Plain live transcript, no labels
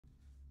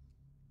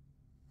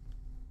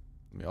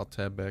me, I'll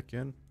tab back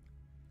in.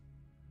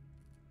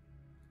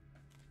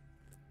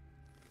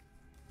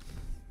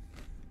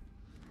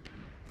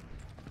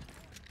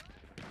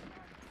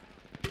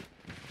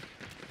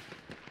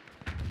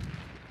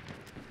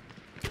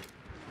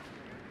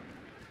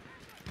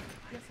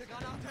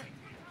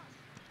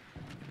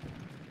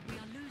 We are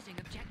losing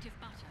objective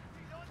butter.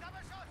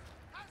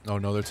 Oh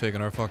no, they're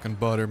taking our fucking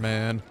butter,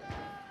 man.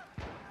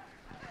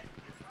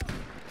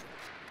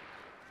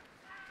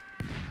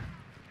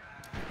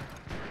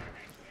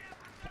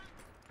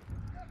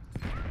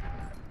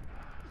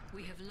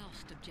 We have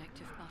lost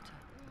objective butter.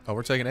 Oh,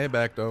 we're taking A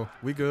back though.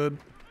 We good.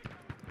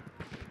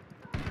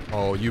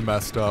 Oh, you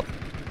messed up.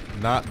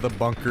 Not the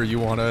bunker you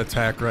want to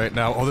attack right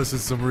now. Oh, this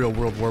is some real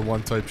World War I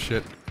type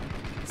shit.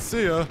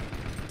 See ya.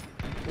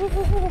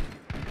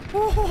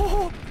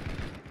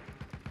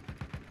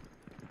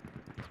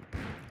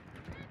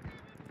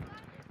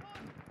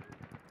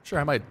 Sure,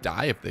 I might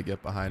die if they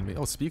get behind me.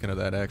 Oh, speaking of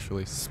that,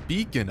 actually.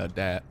 Speaking of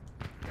that.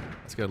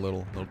 Let's get a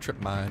little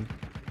trip mine.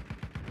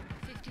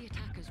 50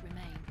 attackers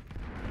remain.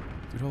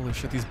 Dude, holy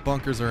shit, these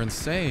bunkers are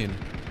insane.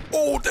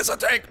 Oh, there's a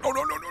tank! No,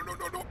 no, no, no, no,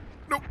 no, no.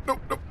 Nope, nope,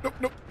 nope, nope,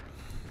 nope.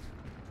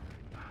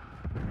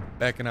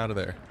 Backing out of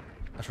there.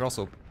 I should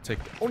also take...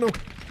 Oh, no!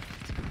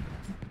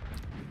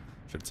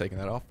 Should have taken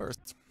that off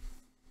first.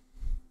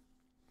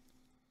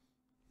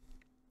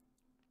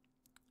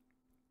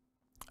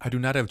 I do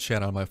not have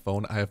chat on my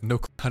phone. I have no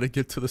clue how to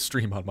get to the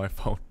stream on my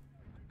phone.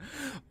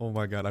 Oh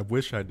my god, I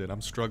wish I did.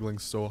 I'm struggling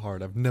so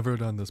hard. I've never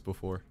done this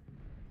before.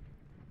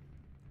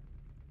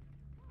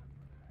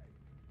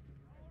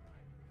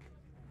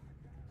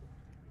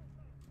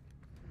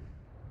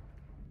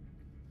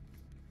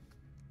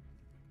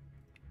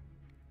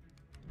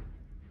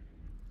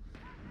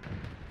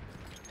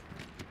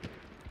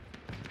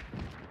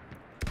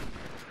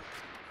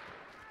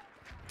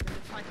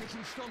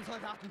 Feindlichen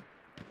Sturmsoldaten.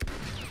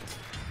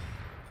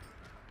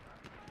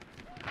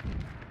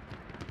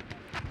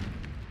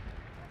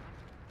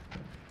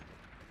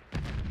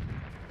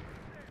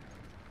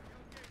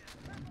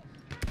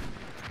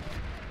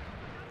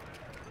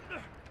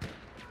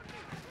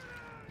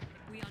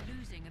 We are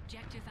losing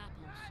objective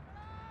apples.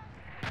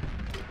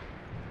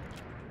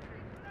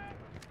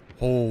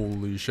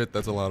 Holy shit,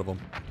 that's a lot of them.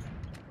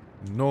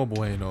 No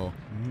bueno.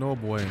 No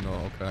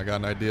bueno. Okay, I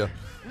got an idea.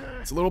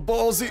 It's a little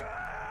ballsy.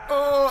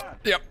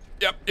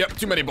 Yep.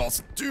 Too many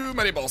balls. Too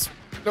many balls.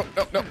 Nope.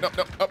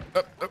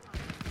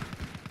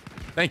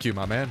 Thank you,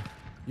 my man.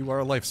 You are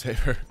a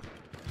lifesaver.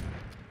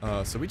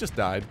 So we just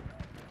died.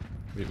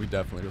 We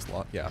definitely just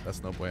lost. Yeah,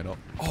 that's no bueno.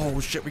 Oh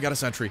shit, we got a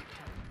sentry.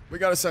 We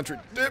got a sentry.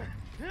 Dip.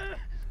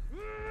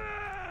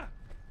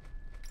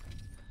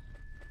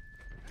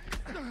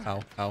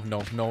 Ow,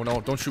 no,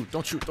 don't shoot,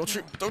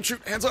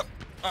 hands up.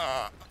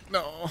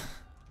 No.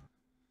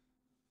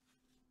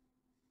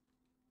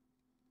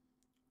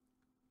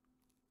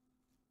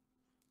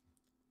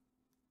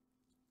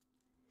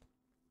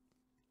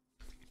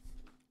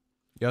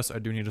 Yes, I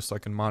do need a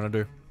second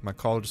monitor. My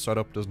college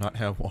setup does not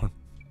have one.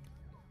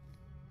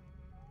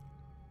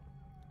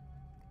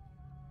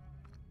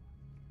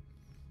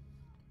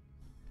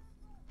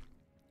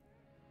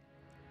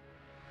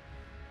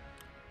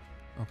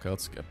 Okay,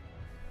 let's skip.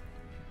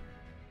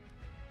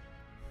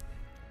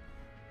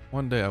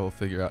 One day I will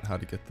figure out how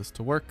to get this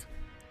to work.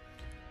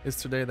 Is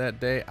today that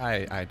day?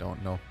 I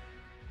don't know.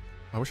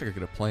 I wish I could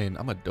get a plane.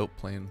 I'm a dope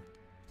plane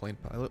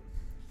pilot.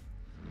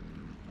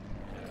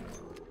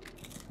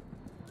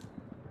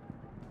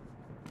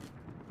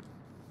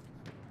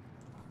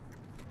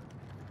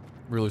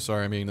 Really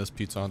sorry I'm eating this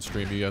pizza on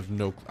stream. You have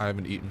no... I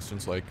haven't eaten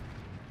since like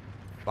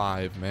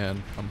 5,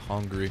 man. I'm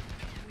hungry.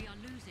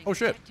 Oh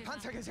shit!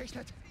 Panzer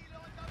gesichtet.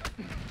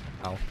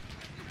 Ow.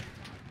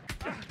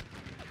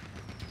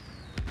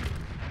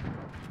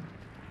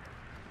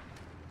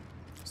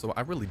 So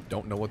I really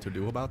don't know what to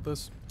do about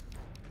this.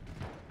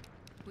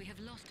 We have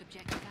lost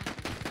objective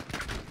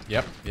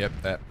apples. Yep,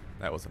 that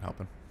wasn't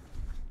helping.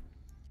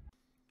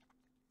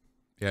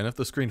 Yeah, and if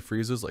the screen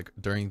freezes like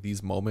during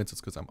these moments,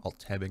 it's because I'm alt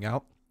tabbing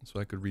out, so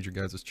I could read your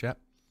guys' chat.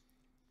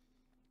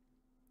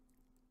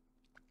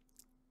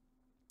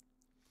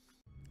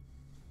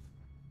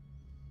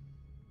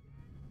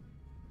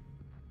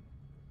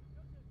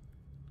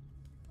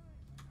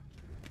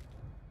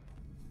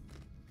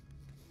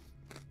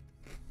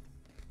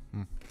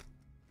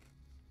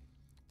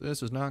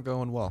 This is not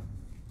going well.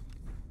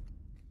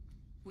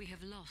 We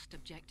have lost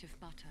objective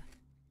butter.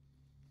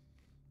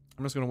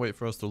 I'm just gonna wait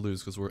for us to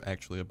lose because we're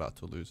actually about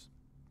to lose.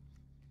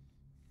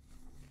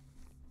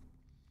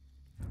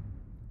 Can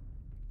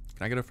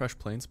I get a fresh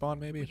plane spawn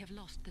maybe? We have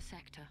lost the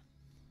sector.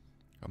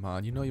 Come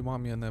on, you know you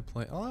want me in that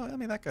plane. Oh, I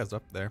mean that guy's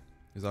up there.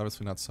 He's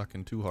obviously not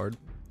sucking too hard.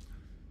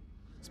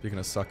 Speaking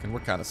of sucking,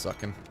 we're kind of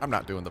sucking. I'm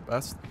not doing the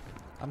best.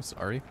 I'm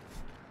sorry.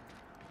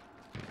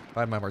 If I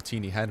had my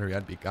Martini Henry,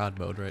 I'd be God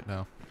mode right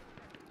now.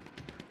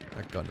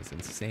 That gun is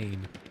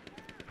insane.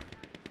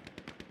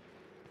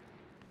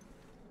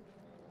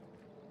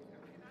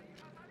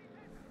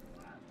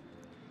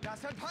 Da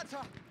ist ein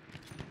Panzer.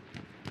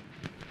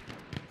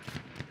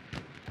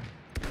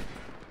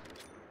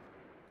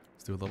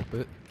 Let's do a little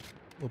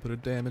bit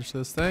of damage to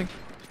this thing.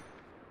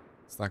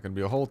 It's not going to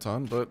be a whole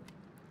ton, but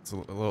it's a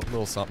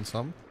little something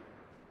something.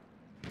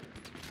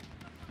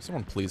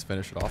 Someone please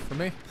finish it off for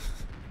me.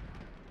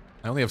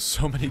 I only have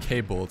so many K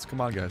bullets. Come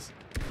on, guys.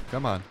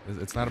 Come on.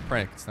 It's not a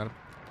prank. It's not a...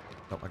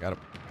 Oh, I gotta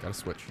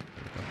switch. There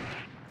we go.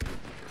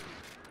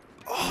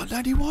 Oh,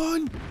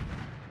 91!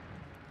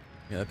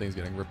 Yeah, that thing's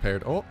getting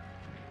repaired. Oh!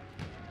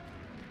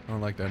 I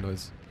don't like that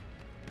noise.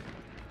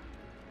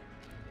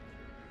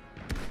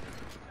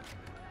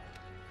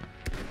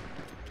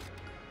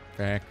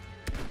 Okay.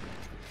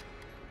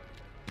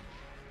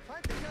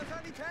 Feindlicher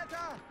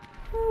Sanitäter!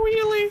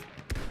 Really?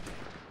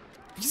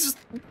 He's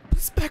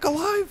back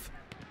alive?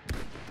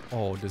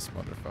 Oh, this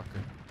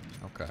motherfucker.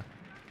 Okay.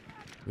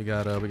 We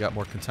got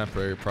more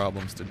contemporary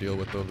problems to deal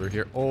with over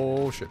here.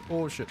 Oh shit,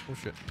 oh shit, oh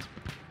shit.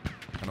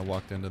 Kinda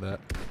walked into that.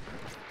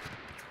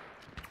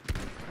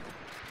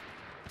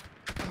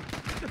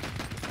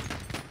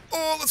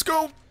 Oh, let's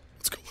go!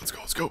 Let's go, let's go,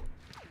 let's go.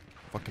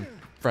 Fucking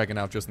fragging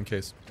out just in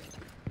case.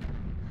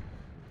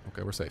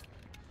 Okay, we're safe.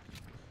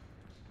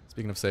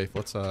 Speaking of safe,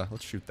 let's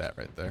shoot that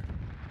right there.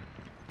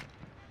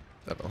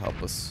 That'll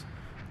help us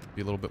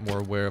be a little bit more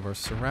aware of our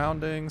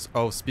surroundings.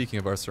 Oh, speaking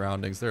of our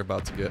surroundings, they're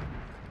about to get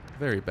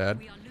very bad.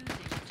 We are losing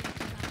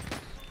objective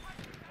apples.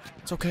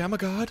 It's okay, I'm a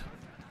god.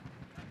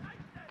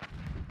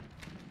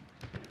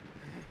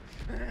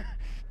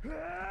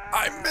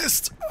 I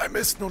missed! I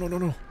missed! No, no, no,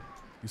 no.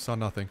 You saw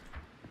nothing.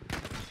 We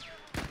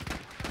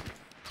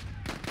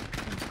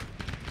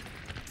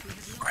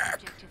have lost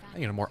objective I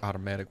need a more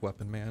automatic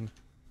weapon, man.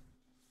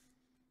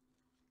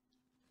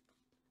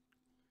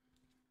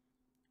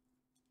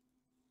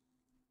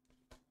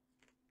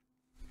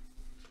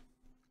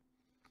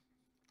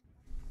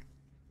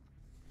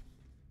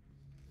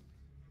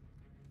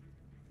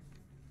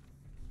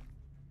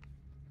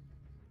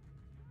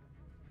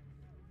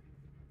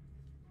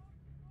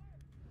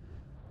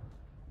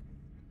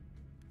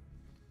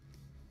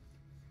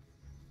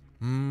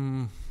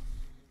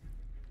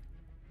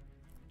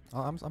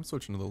 I'm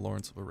switching to the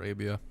Lawrence of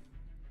Arabia.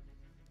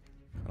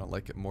 I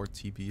like it more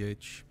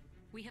TBH.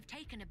 We have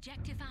taken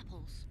objective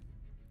apples.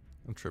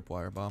 And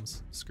tripwire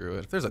bombs. Screw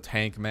it. If there's a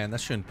tank, man, that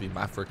shouldn't be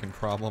my freaking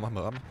problem.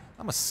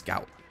 I'm a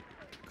scout.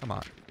 Come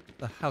on.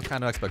 The hell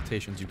kind of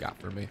expectations you got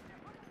for me?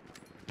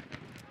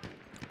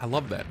 I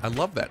love that. I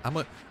love that.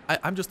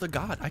 I'm just a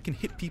god. I can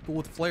hit people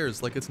with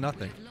flares like it's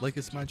nothing. Like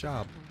it's my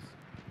job.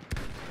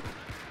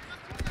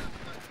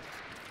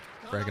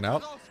 Fragging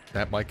out.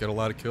 That might get a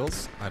lot of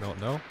kills. I don't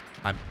know.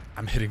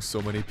 I'm hitting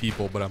so many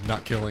people, but I'm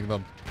not killing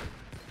them.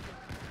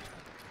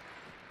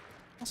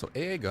 Also,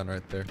 AA gun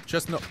right there.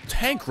 Just no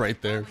tank right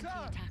there. The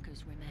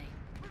attackers remain.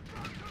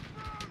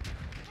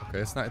 Okay,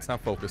 it's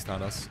not focused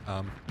on us.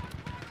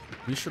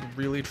 We should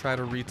really try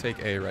to retake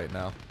A right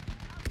now.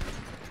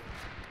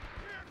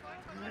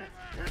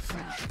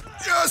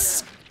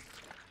 Yes!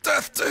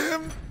 Death to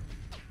him!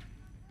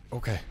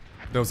 Okay.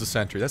 That was a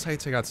sentry. That's how you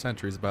take out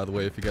sentries, by the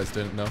way, if you guys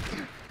didn't know.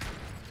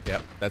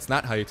 Yep, that's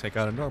not how you take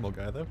out a normal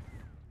guy, though.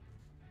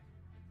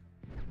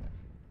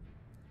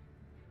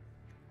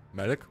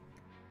 Medic?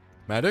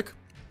 Medic?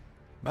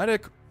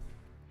 Medic!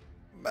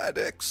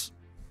 Medics!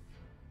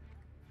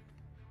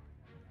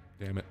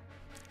 Damn it.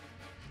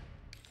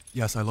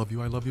 Yes, I love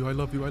you, I love you, I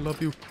love you, I love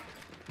you.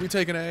 We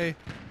take an A.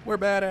 We're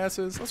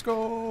badasses. Let's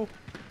go!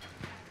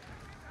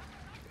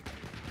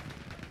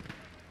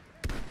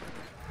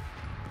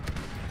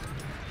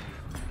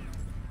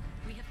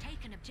 We have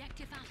taken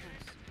objective apples.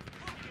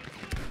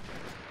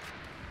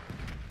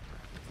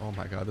 Oh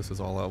my god, this is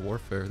all out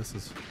warfare. This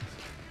is...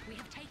 We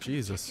have taken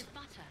Jesus. objective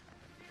butter.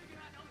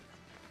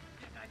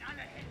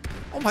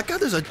 Oh my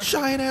god, there's a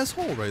giant ass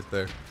hole right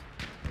there.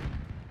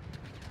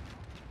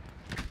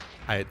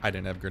 I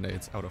didn't have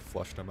grenades. I would have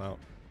flushed them out.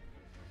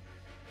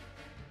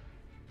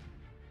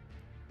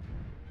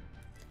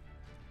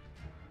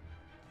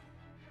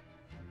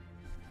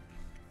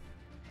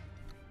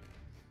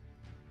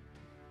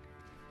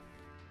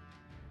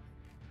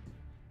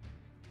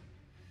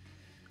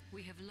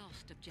 We have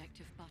lost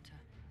objective butter.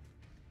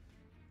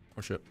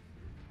 Oh shit.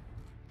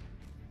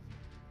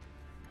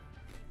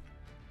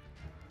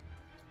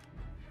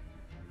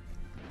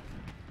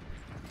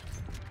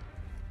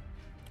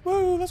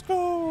 Woo, let's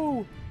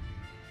go!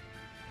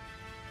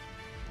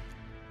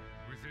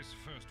 With this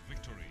first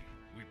victory,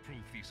 we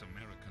prove these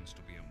Americans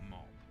to be a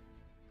mob,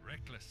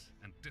 reckless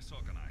and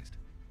disorganized,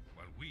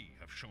 while we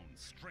have shown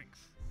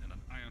strength and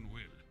an iron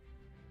will.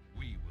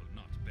 We will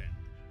not bend.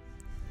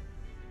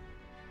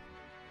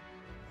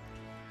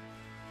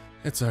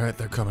 It's alright,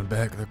 they're coming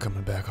back. They're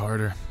coming back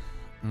harder.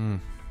 The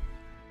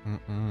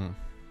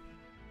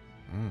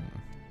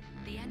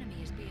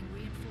enemy is being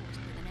reinforced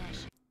with an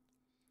airship.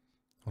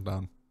 Hold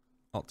on.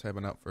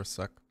 Alt-tabbing out for a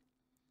sec.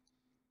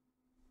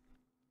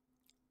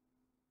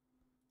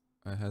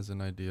 I has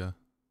an idea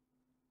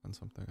on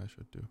something I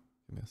should do.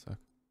 Give me a sec.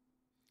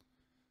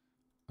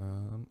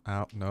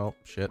 Out. No.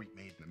 Shit.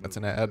 That's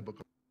an ad.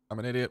 I'm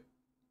an idiot.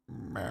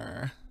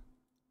 Meh.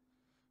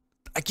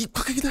 I keep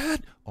clicking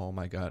that. Oh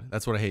my god.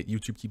 That's what I hate.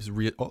 YouTube keeps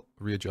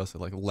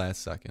readjusted like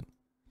last second.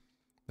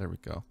 There we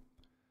go.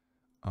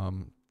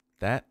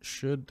 That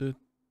should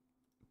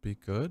be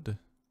good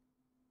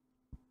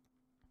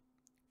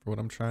for what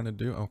I'm trying to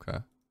do. Okay.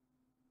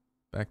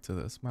 Back to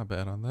this. My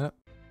bad on that.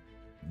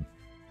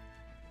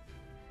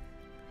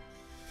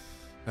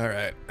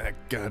 Alright, that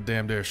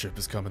goddamn airship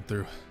is coming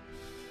through.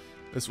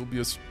 This will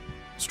be a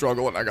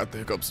struggle, and I got the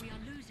hiccups. We are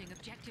losing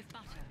objective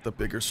butter. The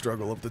bigger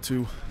struggle of the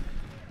two.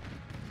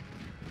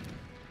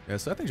 Yeah,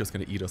 so I think just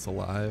gonna eat us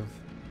alive.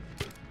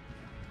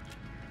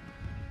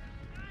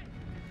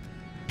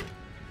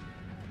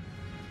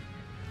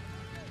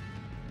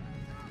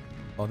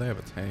 Oh, they have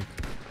a tank.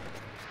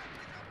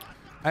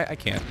 I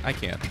can't.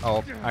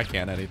 Oh, I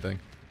can't anything.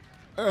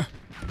 I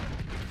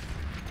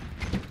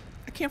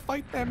can't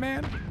fight that,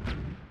 man.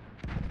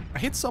 I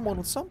hit someone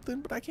with something,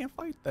 but I can't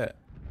fight that.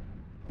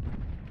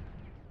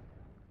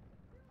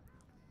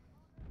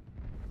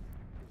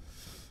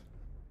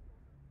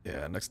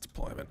 Yeah, next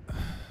deployment.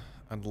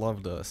 I'd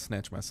love to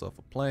snatch myself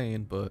a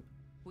plane, but...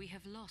 We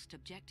have lost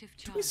objective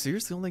Do we Charlie.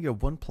 seriously only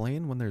get one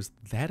plane when there's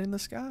that in the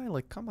sky?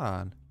 Like, come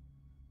on.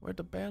 Where'd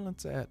the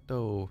balance at,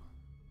 though?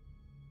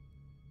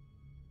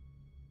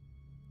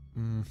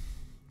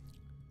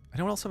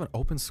 Anyone else have an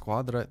open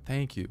squad that I...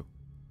 Thank you.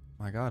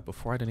 My god,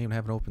 before I didn't even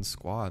have an open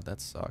squad.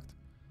 That sucked.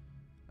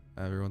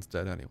 Everyone's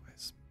dead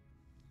anyways.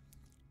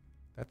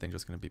 That thing's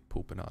just gonna be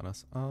pooping on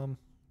us. I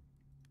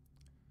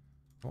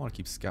want to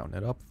keep scouting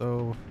it up,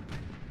 though.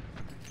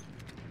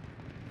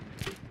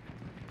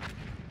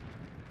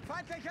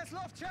 Feindliches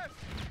Luftschiff!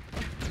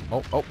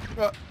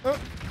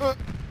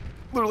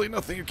 Literally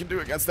nothing you can do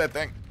against that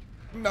thing.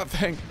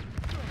 Nothing.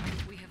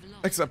 We have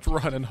lost Except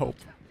run and hope.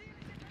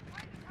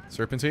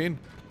 Serpentine?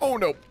 Oh,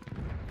 no.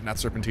 Not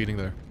serpentining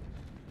there.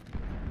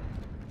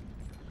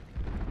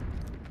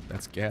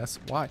 That's gas.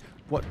 Why?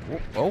 What?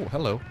 Oh,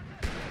 hello.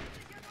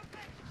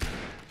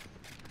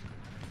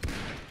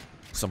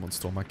 Someone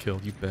stole my kill,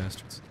 you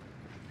bastards.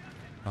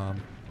 I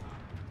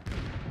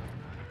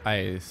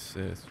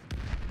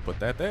put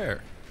that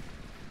there.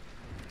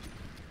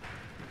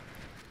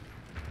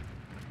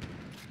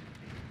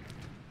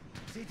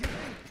 Seht ihr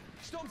ihn?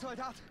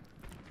 Sturmsoldat!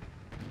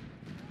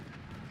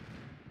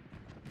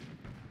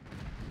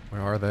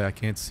 Where are they? I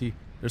can't see.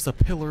 There's a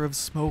pillar of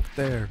smoke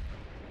there.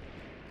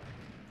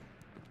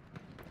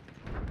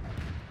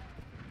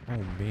 Oh,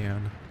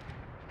 man.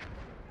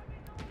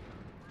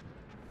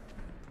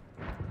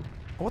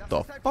 What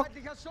the Das ist ein fuck?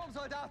 feindlicher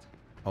Sturmsoldat!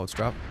 Oh, it's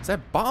dropped. Is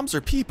that bombs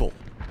or people?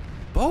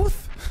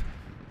 Both?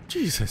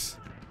 Jesus.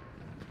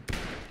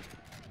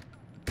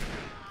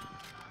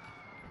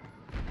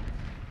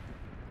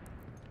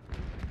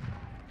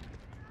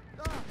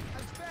 Da,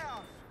 ein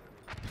Speer!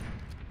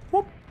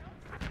 Whoop.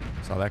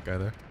 Saw that guy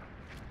there.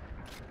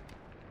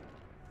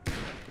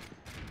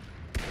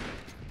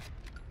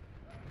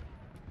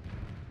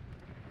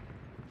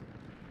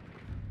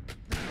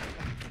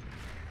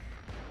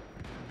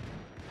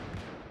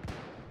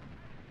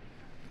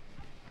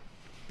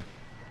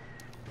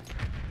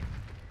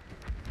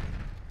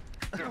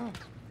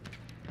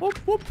 Whoop,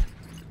 whoop.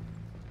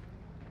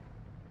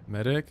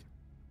 Medic?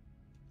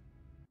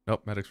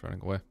 Nope, medic's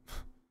running away.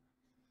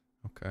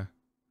 Okay.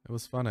 It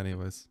was fun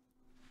anyways.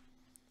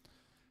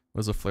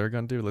 What does a flare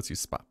gun do? Lets you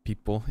spot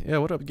people. Yeah,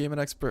 what up, Gaming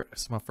Expert?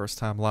 It's my first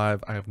time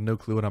live. I have no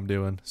clue what I'm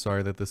doing.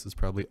 Sorry that this is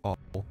probably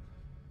awful.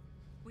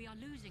 We are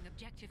losing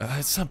objective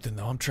It's something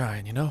though. I'm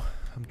trying, you know?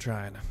 I'm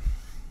trying.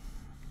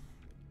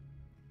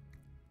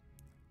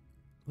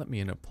 Let me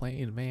in a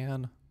plane,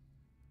 man.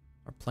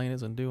 Our plane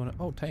isn't doing it.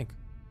 Oh, tank.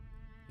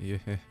 We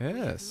have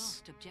Yes.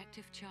 lost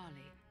objective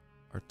Charlie.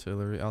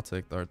 Artillery. I'll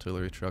take the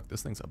artillery truck.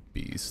 This thing's a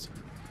beast.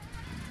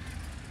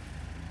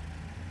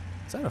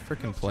 Is that a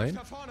freaking plane?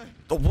 Da vorne!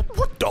 Oh,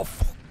 what the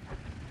fuck?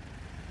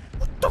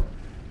 What the?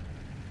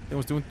 It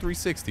was doing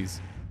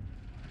 360s.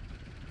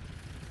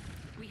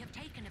 We have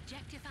taken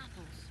objective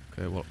apples.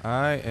 Okay, well,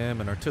 I am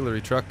an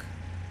artillery truck,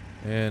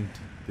 and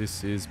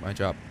this is my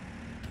job.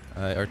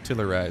 I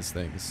artillerize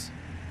things.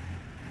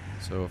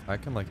 So if I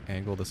can, like,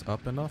 angle this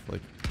up enough,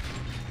 like...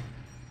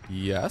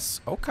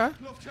 Yes, okay,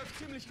 Luftschiff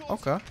ziemlich groß!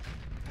 okay.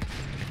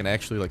 I can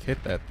actually, like,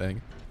 hit that thing.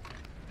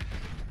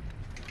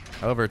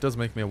 However, it does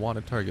make me a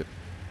wanted target.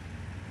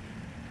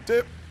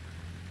 Dip!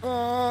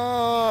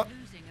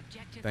 Losing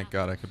objective Thank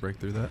God I could break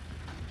through that.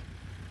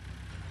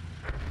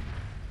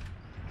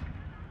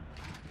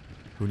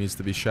 Who needs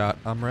to be shot?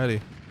 I'm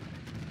ready.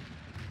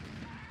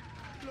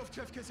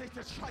 Luftschiff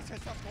gesichtet! Scheiße,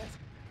 ist das groß!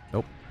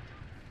 Nope.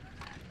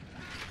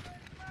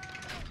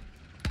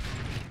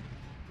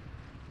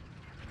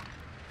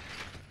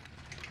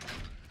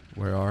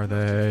 Where are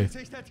they?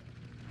 Gesichtet!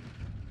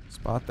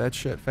 Spot that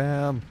shit,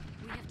 fam.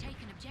 We have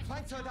taken objective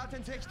Feindsoldat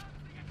in Sicht!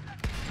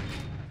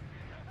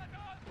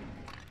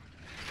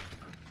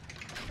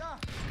 Da!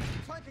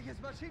 Feindliches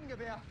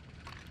Maschinengewehr!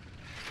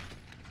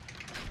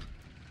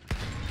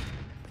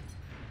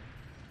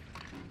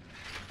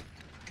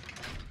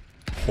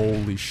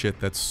 Holy shit,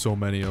 that's so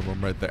many of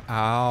them right there.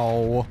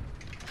 Ow.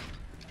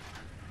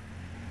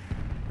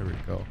 There we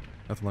go.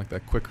 Nothing like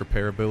that quick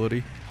repair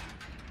ability.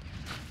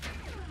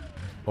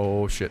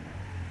 Oh shit.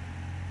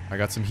 I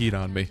got some heat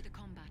on me. to the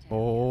combat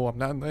Oh, I'm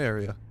not in the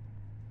area.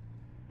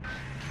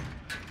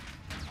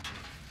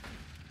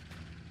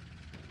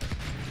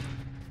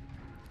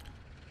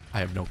 I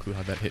have no clue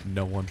how that hit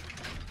no one.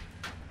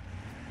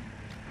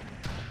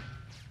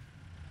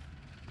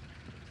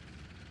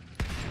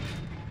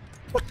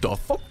 What the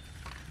fuck?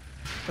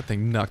 That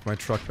thing knocked my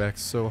truck back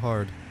so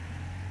hard.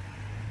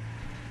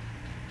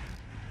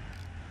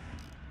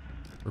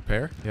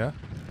 Repair? Yeah?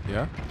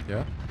 Yeah?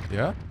 Yeah?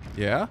 Yeah?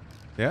 Yeah?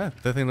 Yeah?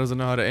 That thing doesn't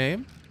know how to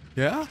aim?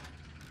 Yeah?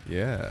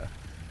 Yeah.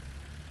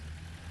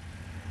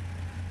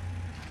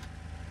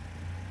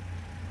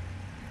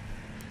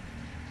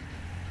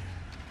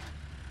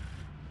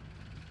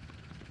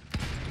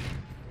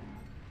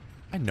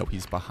 I know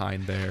he's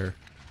behind there.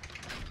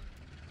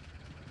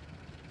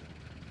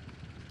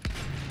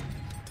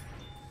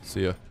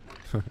 See ya.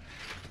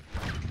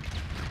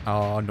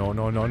 Oh, no,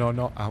 no, no, no,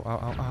 no. Ow, ow,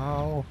 ow,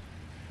 ow.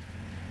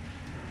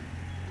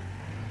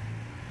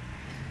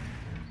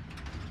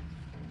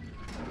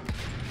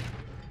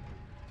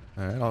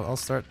 Alright, I'll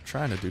start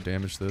trying to do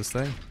damage to this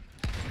thing.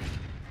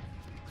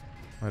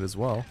 Might as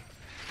well.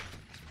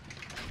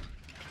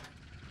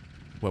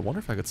 Well, I wonder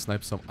if I could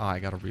snipe some... Ah, I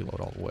gotta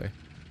reload all the way.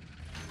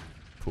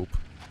 Poop.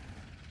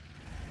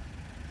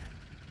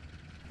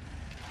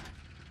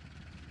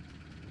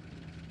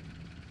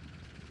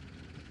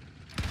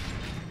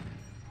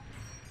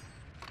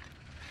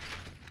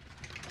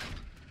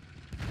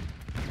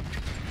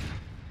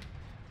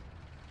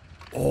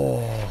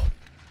 Oh.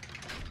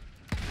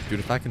 Dude,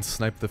 if I can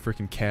snipe the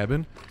freaking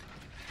cabin.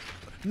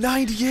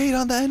 98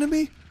 on the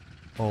enemy?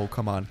 Oh,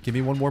 come on. Give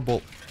me one more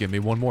bolt. Give me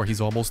one more.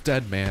 He's almost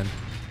dead, man.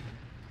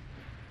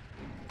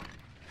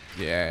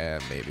 Yeah,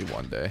 maybe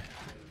one day.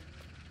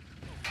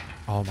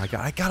 Oh my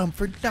god, I got him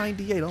for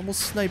 98.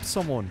 Almost sniped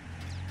someone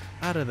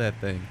out of that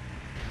thing.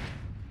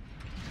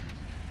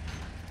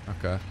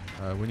 Okay,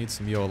 we need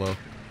some YOLO.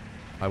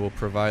 I will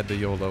provide the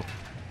YOLO.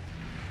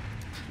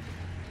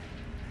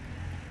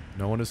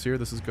 No one is here.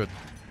 This is good.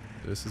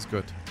 This is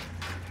good.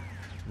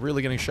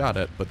 Really getting shot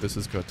at, but this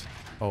is good.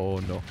 Oh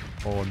no.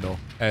 Oh no.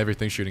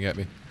 Everything's shooting at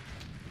me.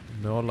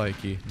 No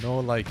likey.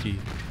 No likey.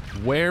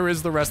 Where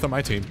is the rest of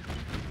my team?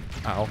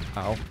 Ow.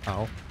 Ow.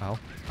 Ow. Ow.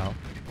 Ow.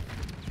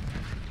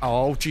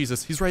 Oh,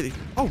 Jesus. He's right.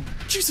 Oh,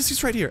 Jesus.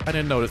 He's right here. I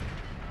didn't notice.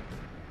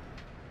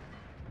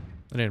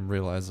 I didn't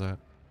realize that.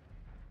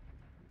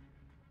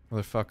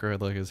 Motherfucker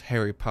had like his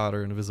Harry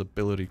Potter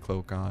invisibility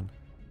cloak on.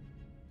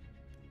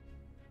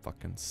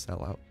 Fucking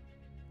sellout.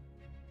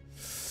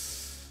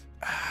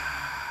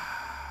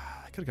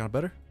 I could have gone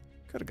better.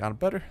 Could have gone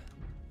better.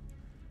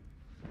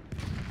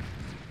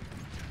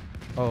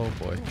 Oh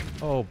boy.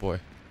 Oh boy.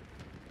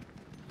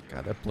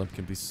 God, that blimp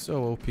can be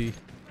so OP.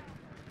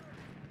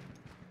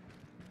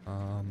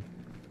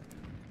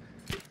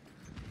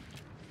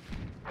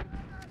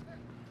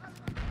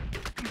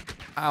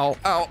 Ow,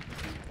 ow.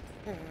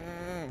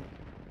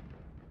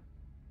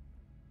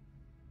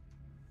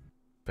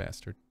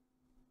 Bastard.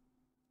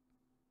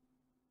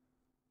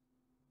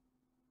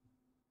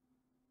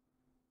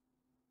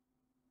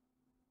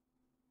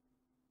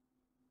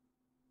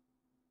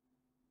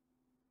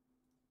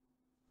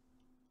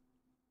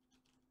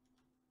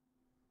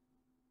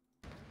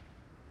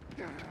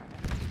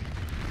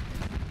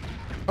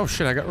 Oh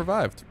shit, I got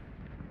revived.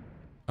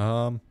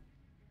 That's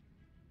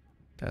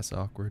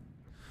awkward.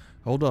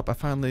 Hold up,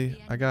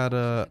 I got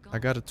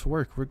it to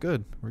work. We're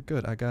good. We're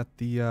good. I got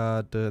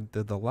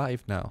the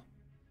live now.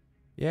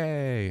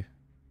 Yay.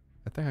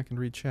 I think I can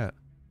read chat.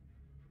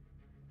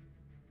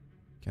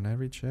 Can I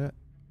read chat?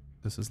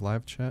 This is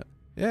live chat?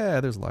 Yeah,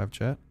 there's live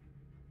chat.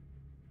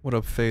 What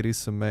up, Fady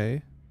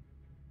Samay?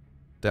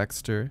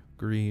 Dexter,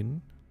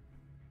 Green,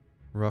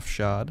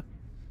 Roughshod.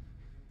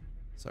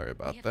 Sorry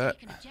about that.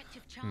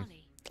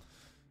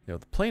 Yo,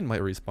 the plane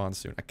might respawn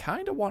soon. I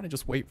kind of want to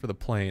just wait for the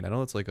plane. I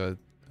know it's like a...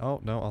 Oh,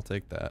 no, I'll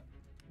take that.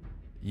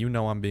 You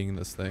know I'm being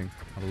this thing.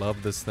 I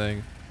love this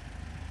thing.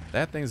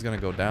 That thing's gonna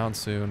go down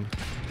soon.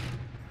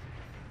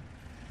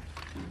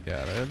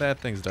 Yeah, that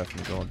thing's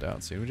definitely going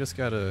down soon. We just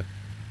gotta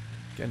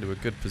get into a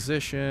good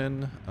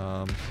position.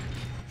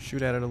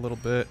 Shoot at it a little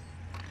bit.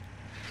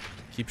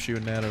 Keep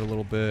shooting at it a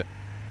little bit.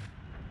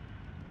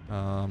 You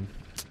know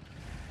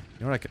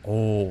what I can...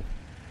 Oh.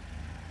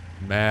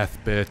 Math,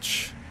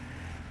 bitch.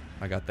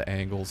 I got the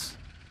angles.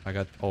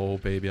 Oh,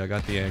 baby, I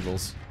got the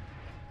angles.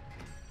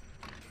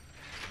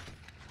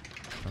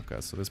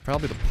 Okay, so there's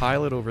probably the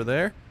pilot over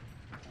there.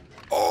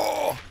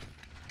 Oh!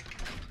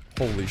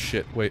 Holy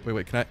shit. Wait,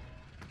 can I...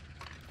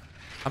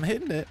 I'm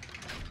hitting it.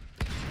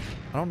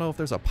 I don't know if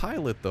there's a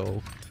pilot,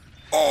 though.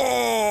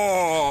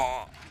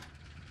 Oh!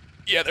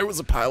 Yeah, there was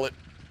a pilot.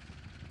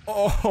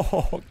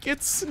 Oh,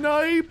 get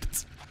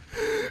sniped!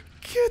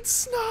 Get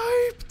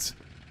sniped!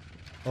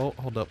 Oh,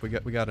 hold up. We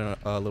got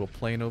a little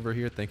plane over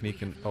here thinking he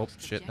can... Oh,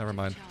 shit. Never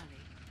mind.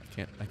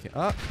 I can't...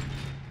 Ah!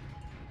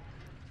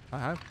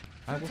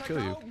 I will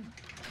kill you.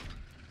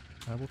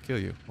 I will kill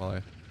you while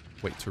I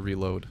wait to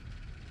reload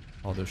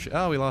all this shit.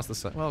 Oh, we lost the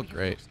set. Well,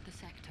 great.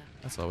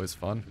 That's always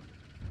fun.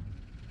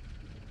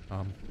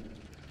 Can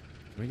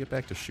we get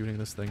back to shooting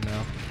this thing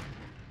now?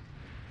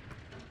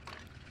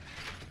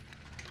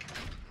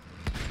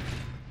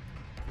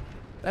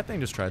 That thing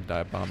just tried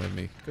dive bombing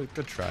me.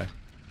 Good try.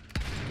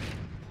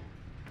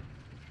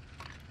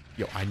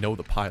 Yo, I know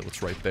the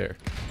pilot's right there.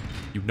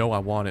 You know I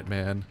want it,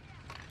 man.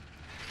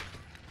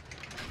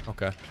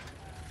 Okay.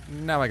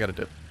 Now I gotta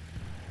dip.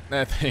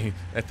 That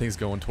thing's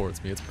going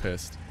towards me. It's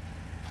pissed.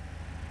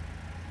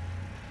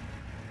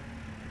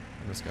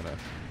 I'm just gonna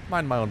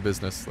mind my own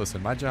business.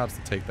 Listen, my job's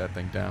to take that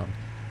thing down.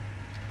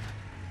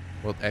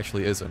 Well, it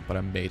actually isn't, but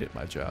I made it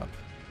my job.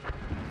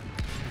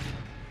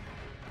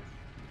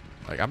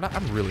 Like,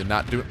 I'm really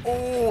not doing...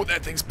 Oh,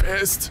 that thing's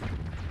pissed!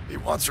 He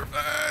wants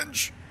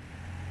revenge!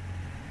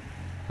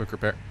 Quick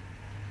repair.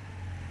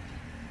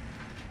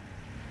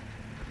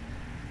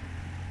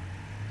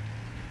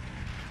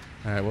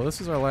 Alright, well this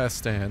is our last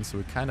stand, so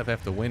we kind of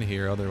have to win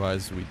here,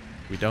 otherwise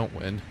we don't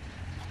win.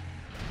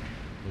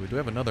 But we do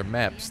have another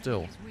map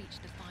still.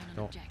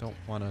 Don't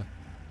wanna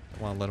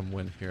let him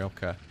win here.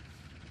 Okay.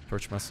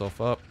 Perch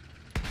myself up.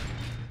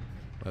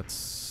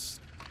 Let's...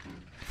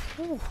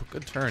 Whew,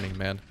 good turning,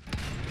 man.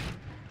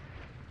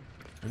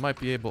 We might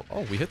be able...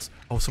 Oh, we hit...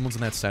 Oh, someone's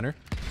in that center.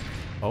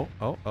 Oh.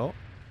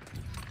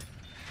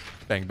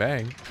 Bang,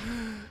 bang.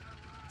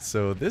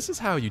 So this is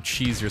how you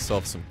cheese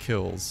yourself some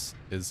kills,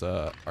 is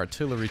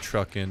artillery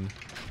trucking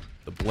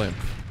the blimp.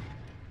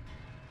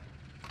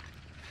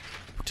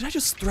 Did I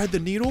just thread the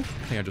needle?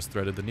 I think I just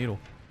threaded the needle.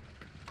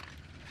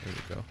 There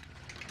we go.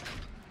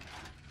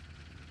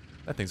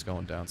 That thing's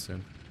going down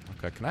soon.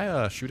 Okay, can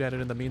I shoot at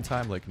it in the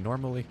meantime, like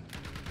normally?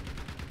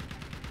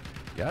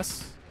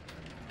 Yes?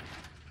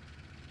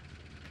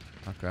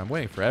 Okay, I'm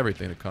waiting for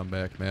everything to come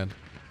back, man.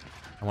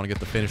 I want to get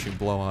the finishing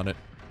blow on it.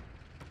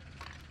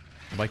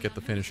 I might get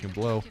the finishing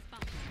blow.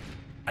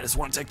 I just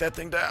want to take that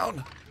thing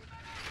down.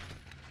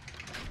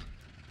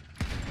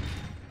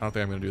 I don't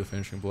think I'm going to do the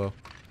finishing blow.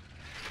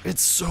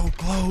 It's so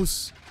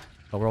close.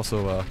 Oh, we're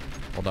also,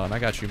 hold on. I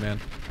got you, man.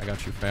 I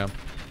got you, fam.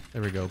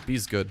 There we go.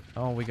 B's good.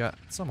 Oh, we got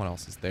someone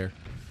else is there.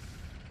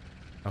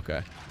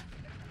 Okay.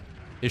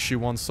 Issue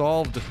 1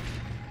 solved.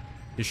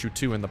 Issue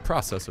 2 in the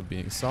process of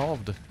being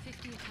solved.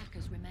 50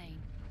 attackers remain.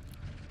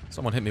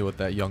 Someone hit me with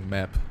that young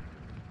map.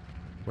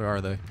 Where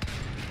are they?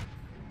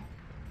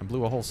 I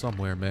blew a hole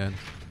somewhere, man.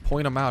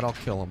 Point them out, I'll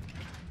kill them.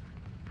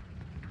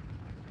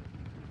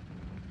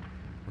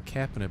 We're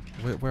capping it.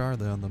 Where are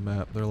they on the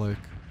map? They're like...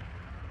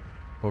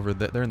 over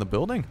there. They're in the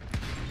building?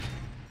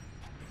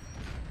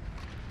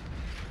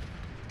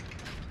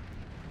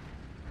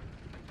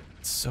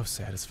 It's so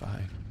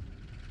satisfying.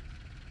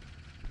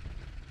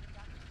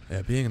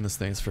 Yeah, being in this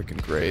thing is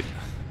freaking great.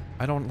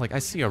 I don't, like, I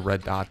see a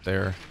red dot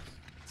there.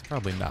 It's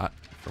probably not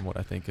from what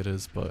I think it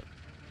is, but...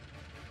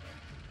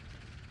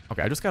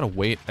 Okay, I just gotta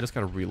wait. I just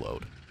gotta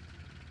reload.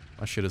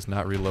 My shit is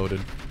not reloaded.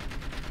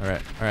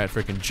 Alright,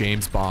 freaking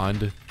James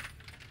Bond.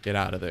 Get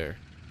out of there.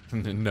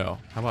 No.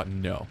 How about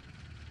no?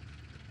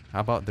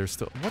 How about they're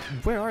still... What?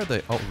 Where are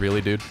they? Oh,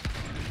 really, dude?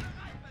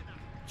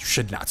 You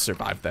should not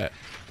survive that.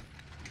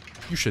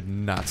 You should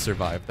not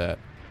survive that.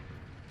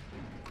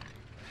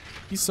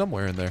 He's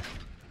somewhere in there.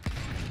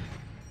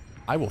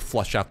 I will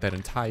flush out that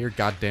entire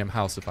goddamn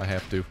house if I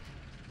have to.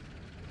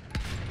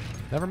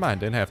 Never mind,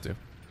 didn't have to.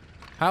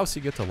 House,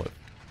 you get to live.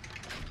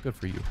 Good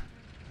for you.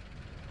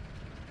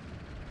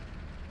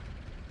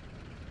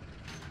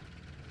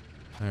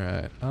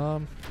 Alright,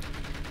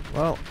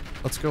 well,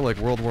 let's go like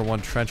World War I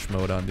trench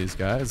mode on these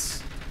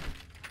guys.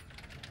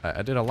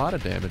 I did a lot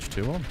of damage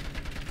to them.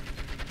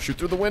 Shoot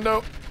through the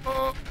window!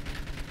 Oh.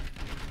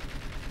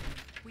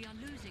 We are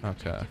losing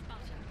Okay.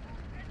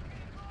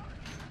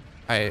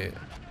 objective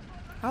butter.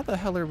 How the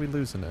hell are we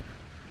losing it?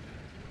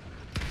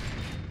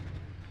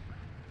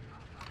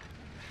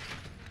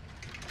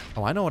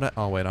 Oh, I know what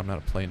oh, wait, I'm not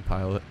a plane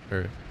pilot.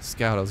 Or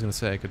scout, I was gonna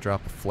say I could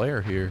drop a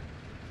flare here.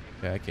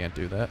 Yeah, I can't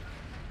do that.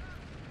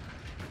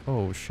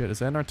 Oh, shit. Is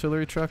that an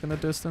artillery truck in the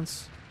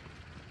distance?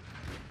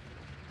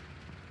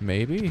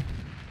 Maybe?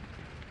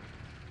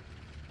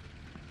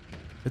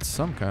 It's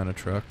some kind of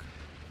truck.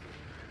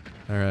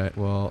 Alright,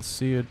 well,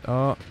 see you...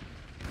 Oh,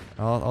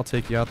 I'll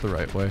take you out the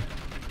right way.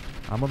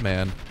 I'm a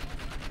man.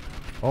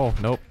 Oh,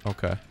 nope.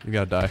 Okay, you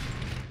gotta die.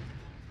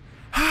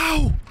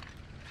 How?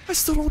 I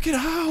still don't get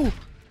how!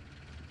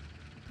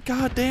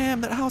 God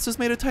damn, that house is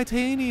made of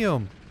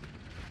titanium!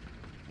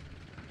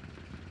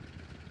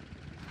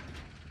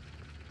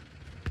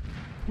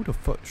 Who the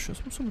fuck?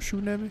 Someone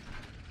shooting at me?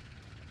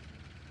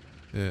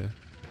 Yeah.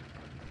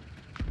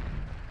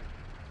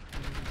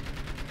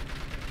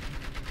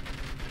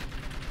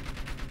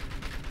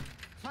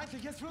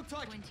 Feindliches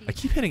Flugzeug! I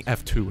keep hitting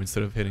F2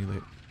 instead of hitting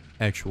the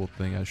actual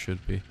thing I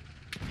should be.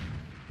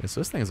 Yeah, so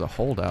this thing is a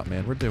holdout,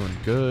 man. We're doing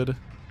good.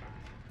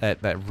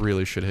 That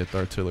really should hit the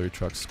artillery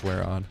truck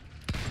square on.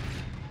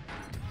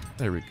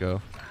 There we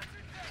go.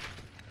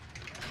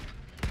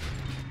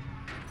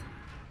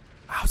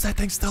 How's that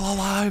thing still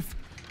alive?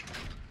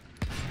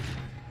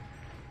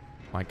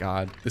 My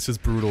god, this is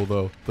brutal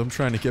though. Them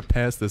trying to get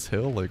past this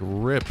hill, like,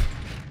 rip.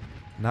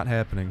 Not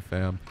happening,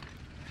 fam.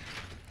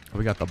 Oh,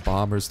 we got the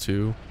bombers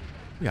too.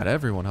 We got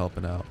everyone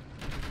helping out.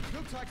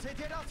 Flugzeug, seht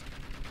ihr das?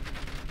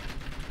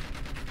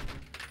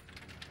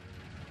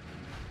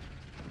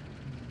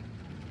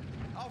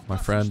 My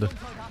friend.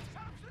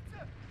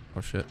 Oh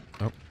shit.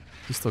 Oh,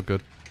 he's still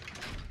good.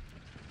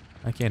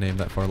 I can't aim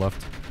that far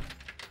left.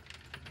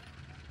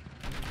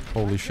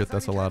 Holy shit,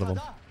 that's a lot of them.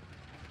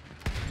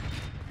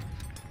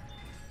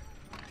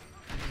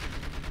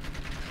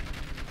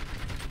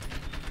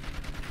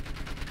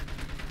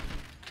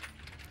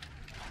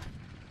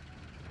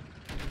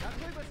 Da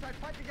drüben ist ein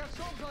feindlicher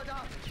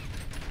Sturmsoldat.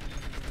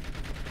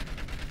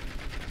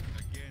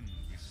 Again,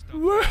 we stuck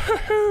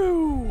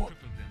Woohoo!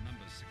 tripled their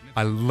numbers significantly.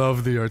 I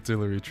love the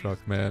artillery truck,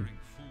 man. Daring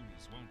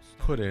fools won't stop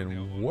Put until they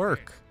are in all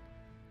work. dead.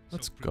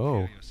 Let's So go.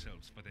 prepare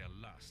yourselves for their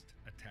last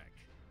attack.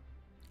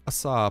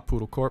 Asa,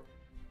 Poodle Corp.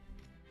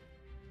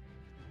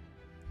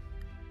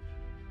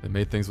 They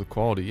made things with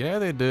quality. Yeah,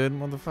 they did,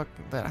 motherfucker.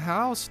 That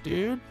house,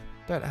 dude.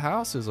 That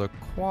house is a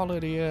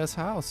quality ass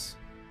house.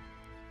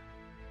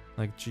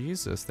 Like,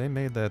 Jesus, they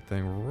made that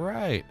thing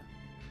right.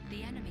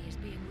 The enemy is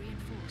being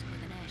reinforced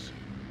with an airship.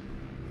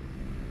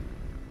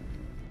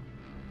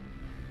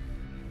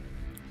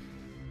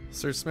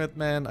 Sir Smith,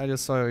 man, I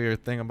just saw your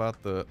thing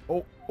about the...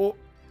 Oh,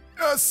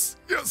 yes,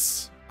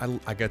 yes.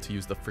 I get to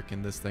use the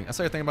freaking this thing. I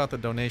saw your thing about the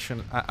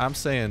donation. I'm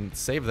saying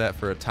save that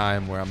for a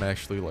time where I'm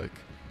actually, like,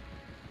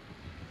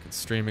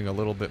 streaming a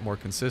little bit more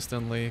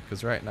consistently.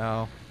 Because right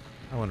now,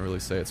 I wouldn't really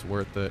say it's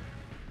worth it.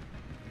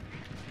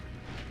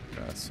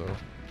 God, so...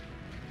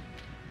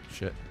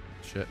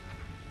 Shit.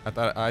 I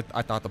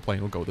thought the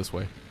plane would go this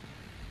way.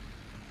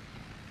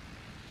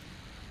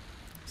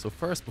 So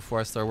first, before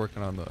I start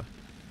working on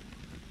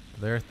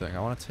their thing, I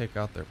want to take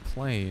out their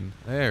plane.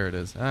 There it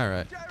is. All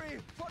right. Jerry,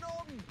 von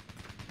oben.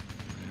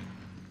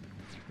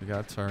 We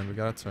gotta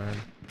turn.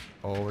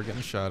 Oh, we're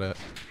getting shot at.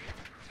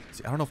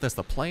 See, I don't know if that's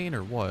the plane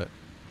or what.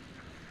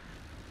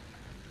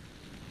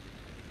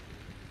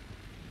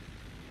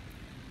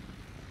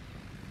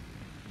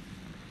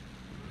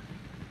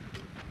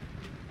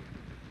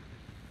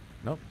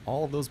 Nope,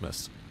 all of those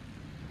missed.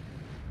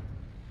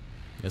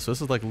 Yeah, so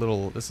this is like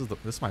little. This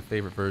is my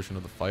favorite version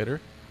of the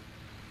fighter,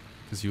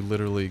 because you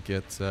literally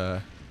get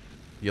you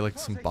get like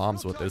some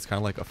bombs with it. It's kind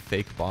of like a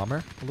fake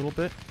bomber a little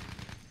bit,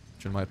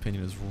 which in my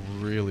opinion is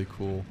really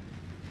cool.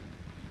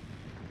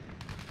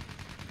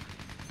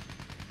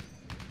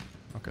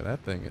 Okay, that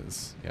thing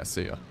is... Yeah,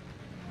 see ya.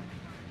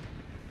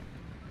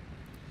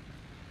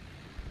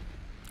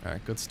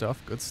 Alright, good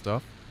stuff, good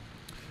stuff.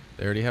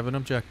 They already have an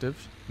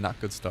objective. Not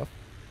good stuff.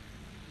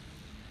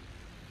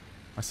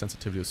 My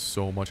sensitivity is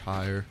so much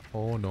higher.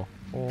 Oh no,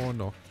 oh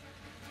no.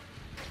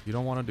 You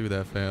don't want to do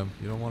that, fam.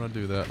 You don't want to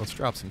do that. Let's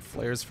drop some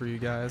flares for you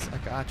guys. I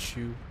got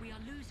you. We are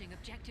losing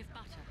objective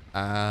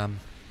butter.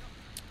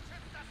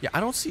 Yeah, I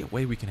don't see a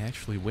way we can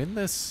actually win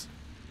this,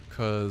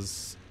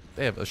 because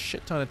they have a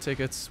shit ton of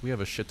tickets. We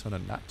have a shit ton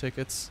of not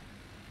tickets.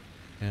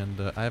 And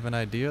I have an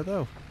idea,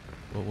 though.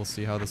 We'll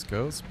see how this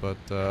goes, but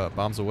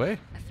bombs away.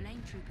 A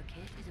flame trooper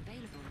kit is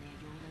available near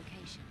your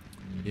location.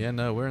 Yeah,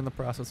 no, we're in the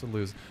process of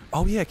losing.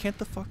 Oh, yeah, can't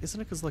the fuck... Isn't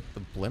it because, like,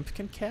 the blimp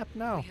can cap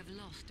now? We have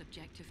lost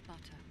objective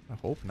butter. I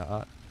hope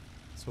not.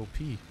 It's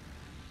OP.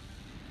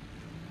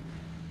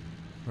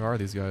 Where are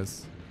these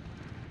guys?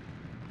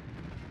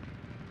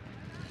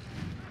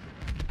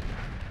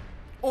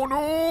 Oh,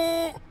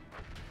 no!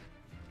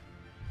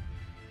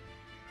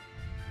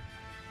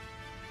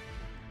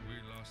 We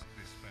lost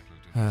this battle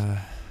to these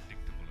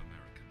unpredictable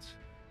Americans.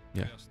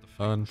 Yeah, There's the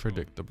flame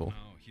unpredictable. troop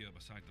Now here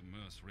beside the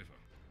Meuse River.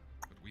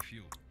 But we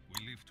few,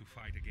 we live to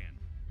fight again.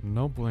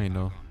 No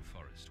bueno. Argonne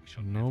Forest, we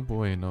shall No never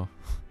bueno.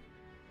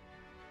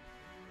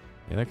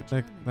 Yeah,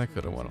 that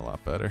could have went a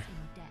lot better.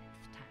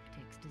 In-depth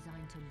tactics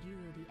designed to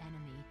lure the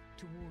enemy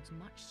towards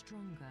much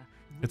stronger.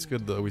 It's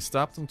good though. We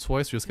stopped them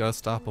twice. We just gotta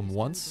stop them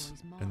once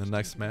in the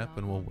next map,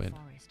 and we'll win.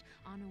 Forest,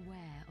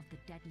 unaware of the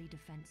deadly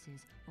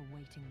defenses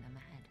awaiting them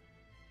ahead.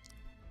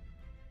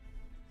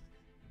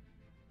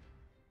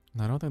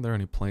 I don't think there are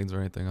any planes or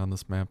anything on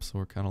this map, so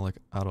we're kind of like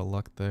out of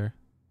luck there.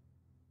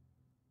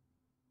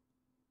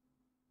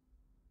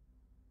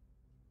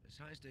 Es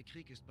heißt, der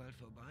Krieg ist bald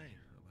vorbei,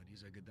 aber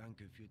dieser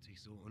Gedanke fühlt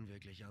sich so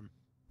unwirklich an.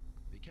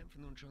 Wir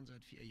kämpfen nun schon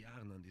seit 4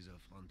 Jahren an dieser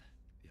Front.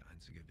 Die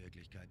einzige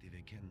Wirklichkeit, die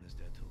wir kennen, ist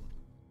der Tod.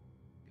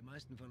 Die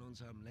meisten von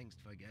uns haben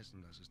längst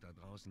vergessen, dass es da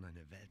draußen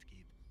eine Welt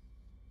gibt.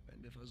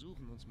 Wenn wir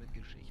versuchen, uns mit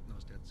Geschichten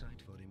aus der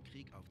Zeit vor dem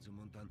Krieg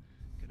aufzumuntern,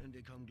 können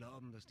wir kaum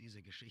glauben, dass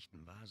diese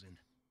Geschichten wahr sind.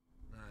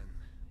 Nein,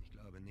 ich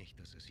glaube nicht,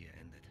 dass es hier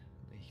endet.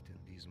 Nicht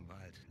in diesem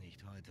Wald,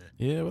 nicht heute.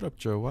 Yeah, what up,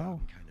 Joe? Wir Wow.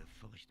 haben keine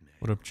Furcht mehr.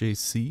 What up,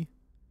 JC?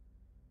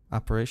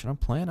 Operation. I'm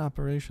playing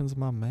Operations,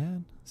 my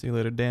man. See you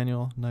later,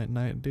 Daniel. Night,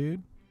 night,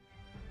 dude.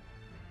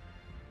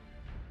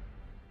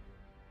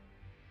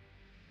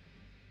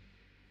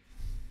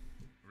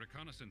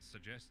 Reconnaissance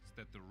suggests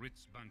that the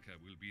Ritz bunker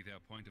will be their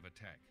point of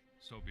attack,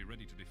 so be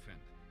ready to defend.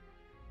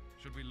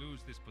 Should we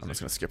lose this I'm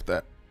just position, gonna skip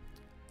that.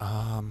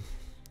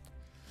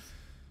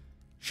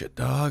 Shit,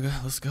 dog.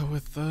 Let's go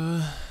with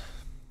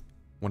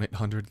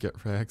 1-800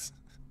 get rags.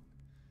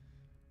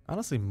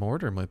 Honestly,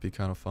 mortar might be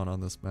kind of fun on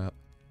this map.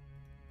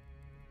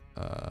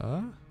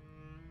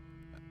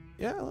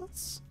 Yeah,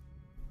 let's...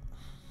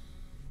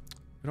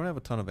 We don't have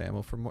a ton of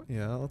ammo for more.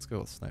 Yeah, let's go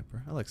with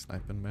sniper. I like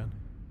sniping, man.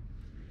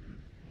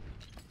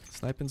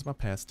 Sniping's my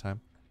pastime.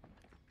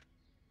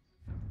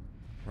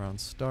 Round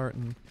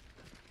starting.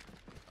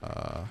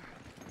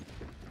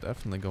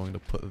 Definitely going to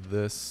put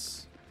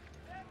this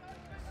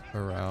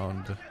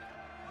around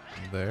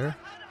there.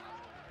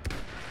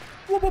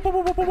 Whoop, whoop, whoop,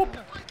 whoop, whoop, whoop.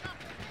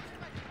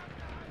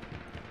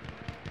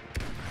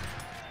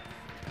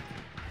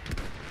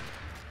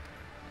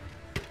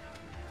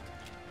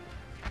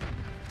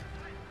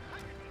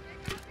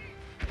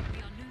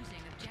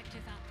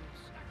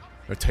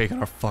 They're taking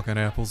our fucking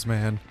apples,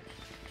 man.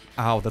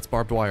 Ow, that's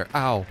barbed wire.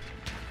 Ow.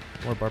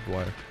 More barbed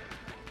wire.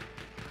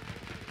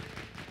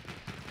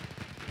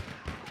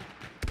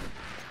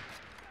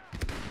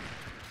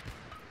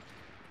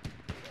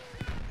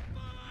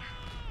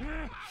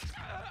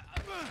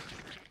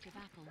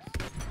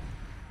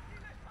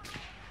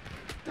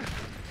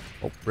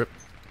 Oh, rip.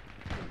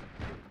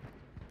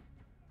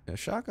 Yeah,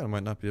 shotgun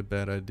might not be a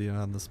bad idea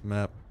on this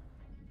map.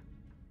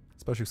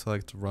 Especially because I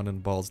like to run in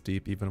balls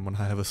deep even when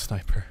I have a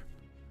sniper.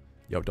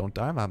 Yo, don't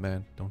die, my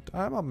man. Don't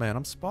die, my man.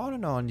 I'm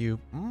spawning on you.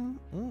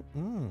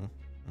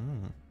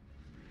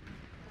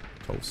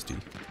 Toasty.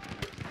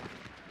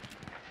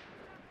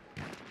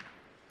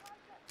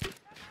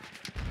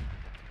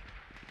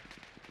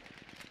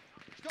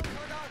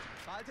 Sturmsoldat,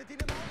 behaltet ihn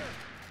im Auge.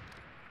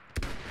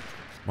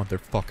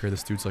 Motherfucker,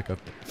 this dude's like a...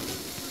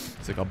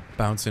 He's like a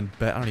bouncing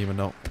bat. I don't even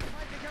know.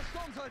 Feindlicher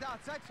Sturmsoldat,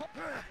 seid vor...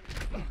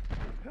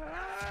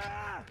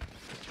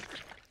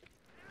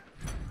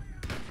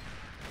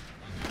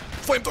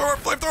 Flamethrower!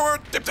 Flamethrower!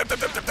 Dip, dip, dip,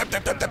 dip, dip, dip,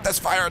 dip, dip, dip. That's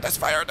fire! That's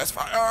fire! That's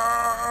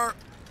fire!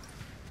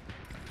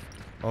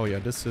 Oh yeah,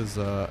 this is,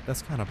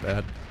 that's kind of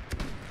bad.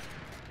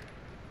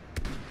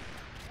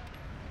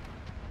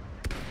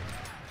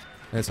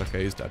 It's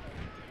okay, he's dead.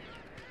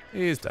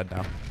 He's dead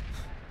now.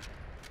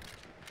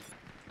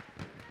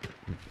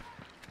 I'm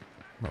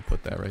gonna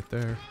put that right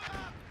there.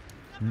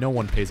 No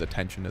one pays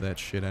attention to that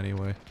shit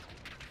anyway.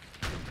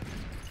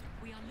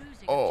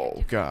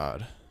 Oh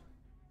god.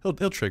 He'll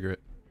trigger it.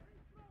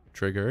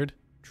 Triggered.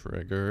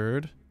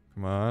 Triggered.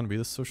 Come on, be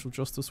the social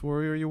justice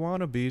warrior you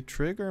wanna be.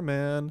 Trigger,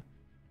 man.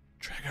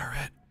 Trigger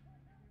it.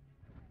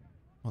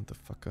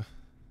 Motherfucker.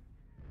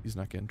 He's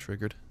not getting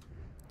triggered.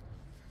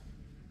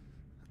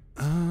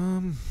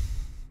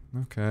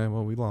 Okay,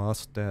 well, we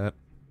lost that.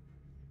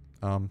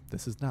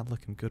 This is not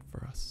looking good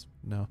for us.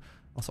 No.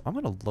 Also, I'm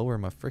gonna lower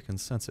my freaking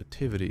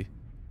sensitivity.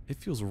 It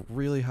feels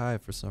really high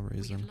for some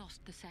reason. We've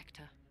lost the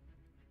sector.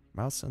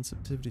 Mouse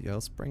sensitivity, yeah,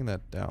 let's bring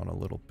that down a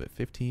little bit.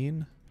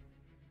 15?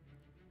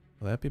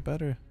 Will that be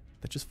better?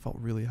 That just felt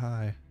really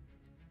high.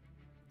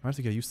 I have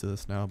to get used to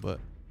this now, but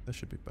that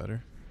should be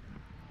better.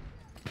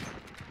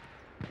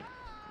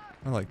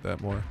 I like that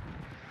more.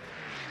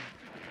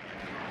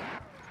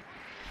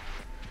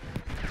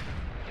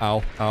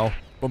 Ow, ow.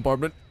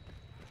 Bombardment.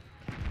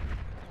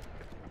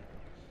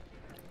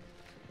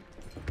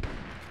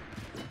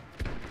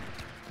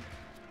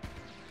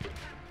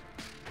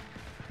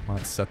 Come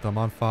on, set them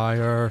on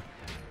fire.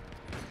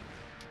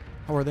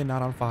 How are they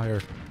not on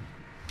fire?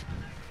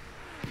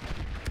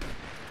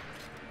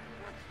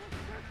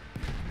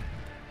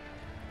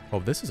 Oh,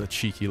 this is a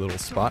cheeky little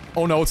spot.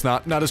 Oh no, it's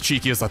not. Not as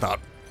cheeky as I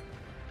thought.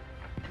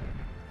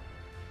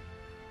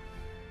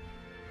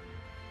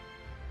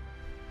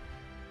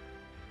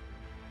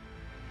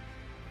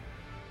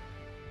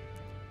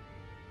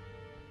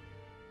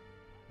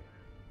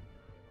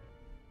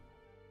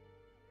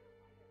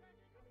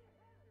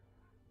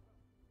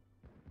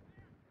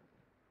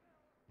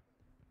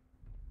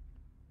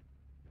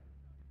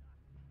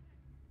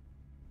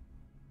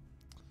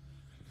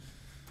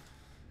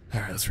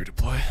 Alright, let's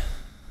redeploy.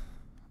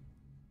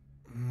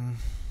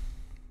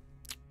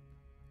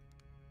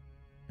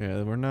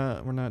 Yeah, we're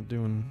not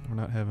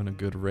having a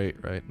good rate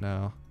right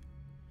now.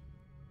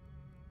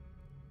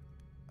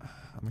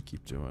 I'm gonna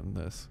keep doing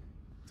this.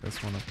 I just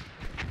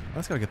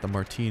gotta get the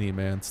martini,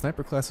 man.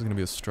 Sniper class is gonna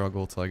be a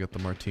struggle till I get the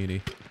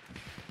martini.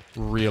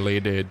 Really,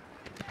 dude.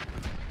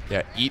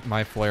 Yeah, eat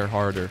my flare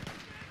harder.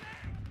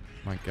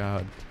 My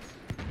god.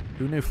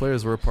 Who knew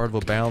flares were a part of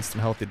a balanced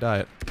and healthy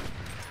diet?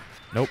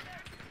 Nope.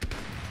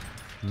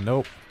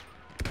 Nope.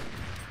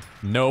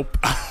 Nope.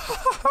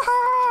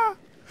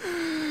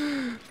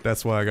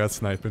 That's why I got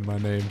snipe in my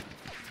name.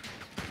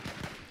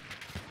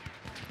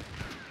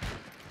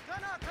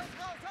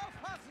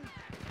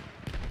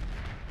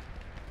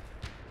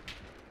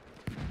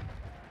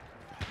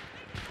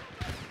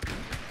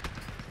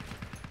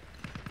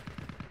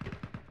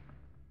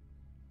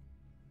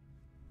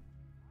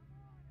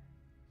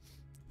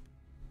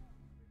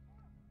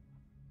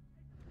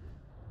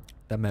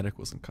 That medic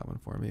wasn't coming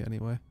for me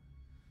anyway.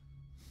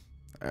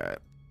 Alright.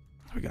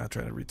 We gotta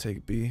try to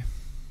retake B.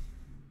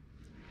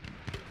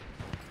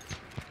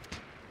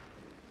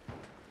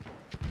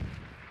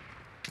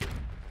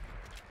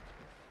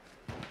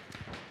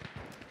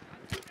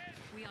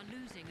 We are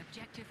losing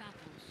objective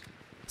apples.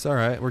 It's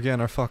alright, we're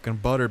getting our fucking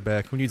butter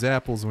back. Who needs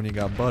apples when you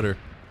got butter?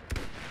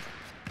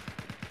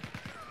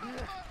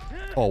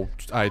 Oh,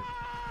 I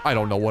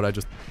don't know what I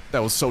just... That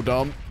was so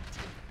dumb.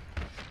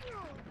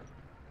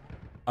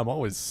 I'm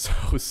always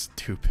so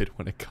stupid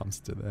when it comes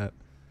to that.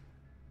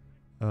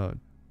 Oh,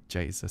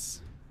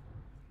 Jesus.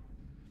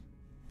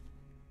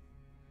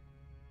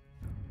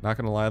 Not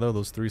gonna lie though,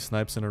 those 3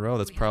 snipes in a row,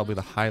 that's probably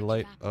the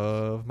highlight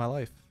of my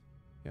life.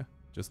 Yeah,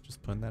 just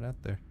putting that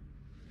out there.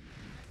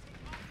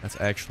 That's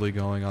actually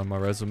going on my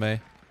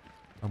resume.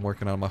 I'm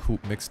working on my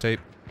hoop mixtape.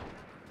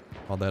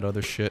 All that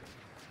other shit.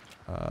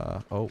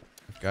 Oh,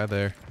 guy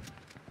there.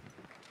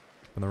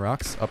 Up in the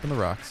rocks? Up in the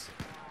rocks.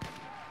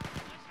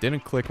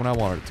 Didn't click when I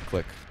wanted it to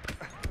click.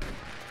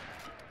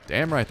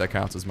 Damn right that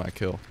counts as my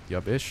kill.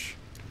 Yubish.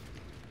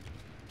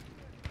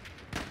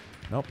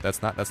 Nope,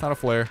 that's not a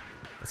flare.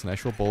 That's an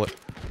actual bullet.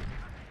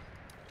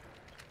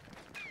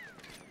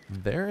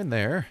 There and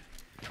there.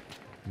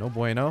 No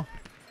bueno.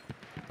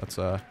 Let's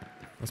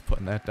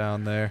putting that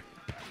down there.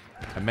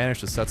 I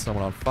managed to set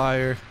someone on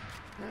fire.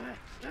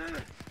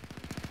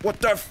 What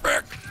the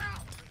frick?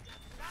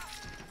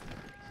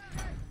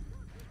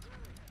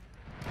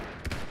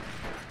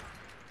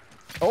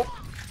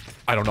 Oh!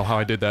 I don't know how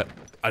I did that.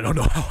 I don't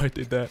know how I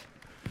did that.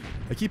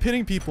 I keep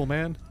hitting people,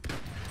 man.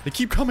 They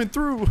keep coming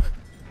through.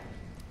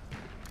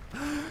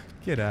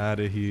 Get out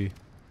of here.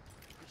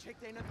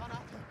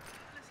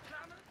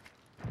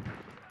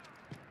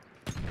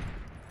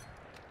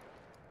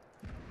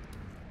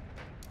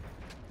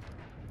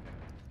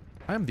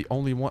 I'm the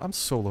only one. I'm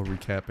solo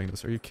recapping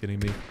this. Are you kidding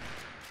me?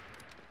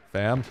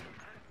 Fam.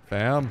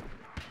 Fam.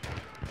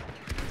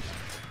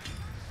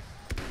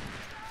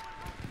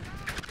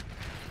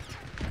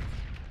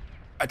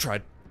 I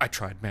tried,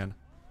 man.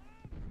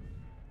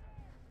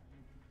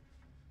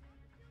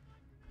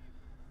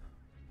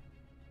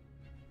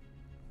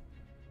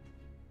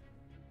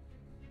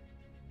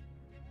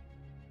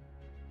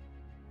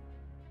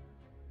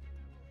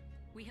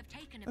 We have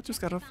taken I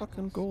just got a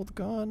fucking gold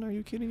gun. Are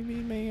you kidding me,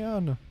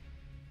 man?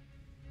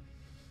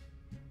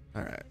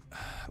 Alright.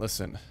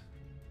 Listen.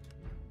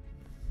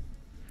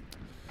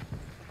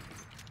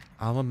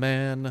 I'm a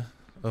man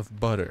of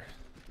butter.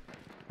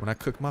 When I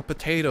cook my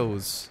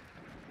potatoes,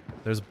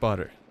 there's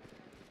butter.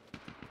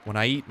 When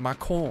I eat my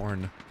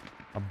corn,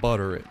 I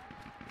butter it.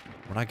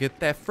 When I get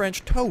that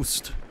French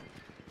toast,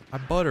 I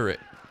butter it.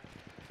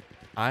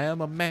 I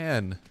am a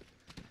man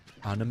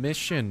on a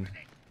mission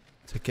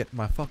to get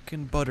my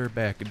fucking butter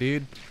back,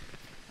 dude.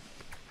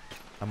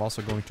 I'm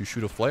also going to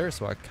shoot a flare,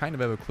 so I kind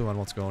of have a clue on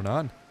what's going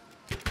on.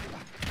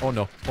 Oh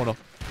no, oh no.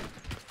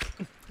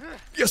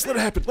 Yes, let it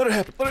happen, let it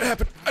happen, let it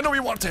happen. I know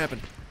you want it to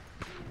happen.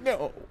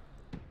 No.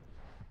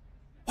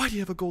 Why do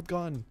you have a gold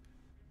gun?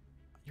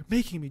 You're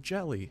making me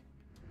jelly.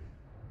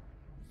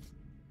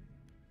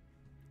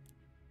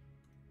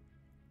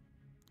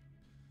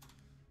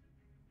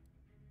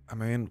 I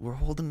mean, we're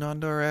holding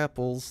on to our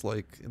apples.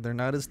 Like, they're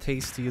not as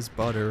tasty as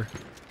butter.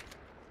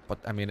 But,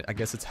 I mean, I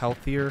guess it's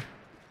healthier.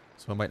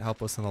 So it might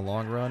help us in the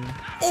long run.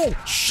 Oh,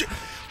 shit!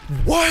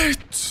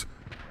 What?!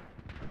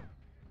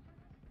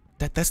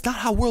 That's not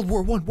how World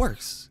War I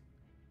works.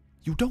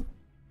 You don't.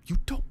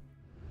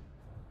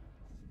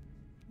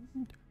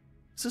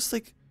 Is this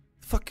like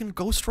fucking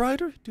Ghost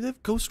Rider? Do they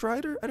have Ghost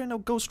Rider? I didn't know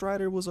Ghost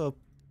Rider was a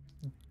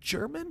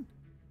German?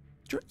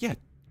 Yeah,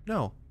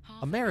 no.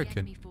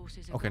 American.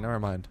 Okay, never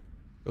mind.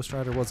 Ghost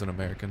Rider was an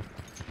American.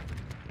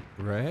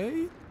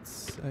 Right?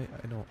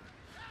 I don't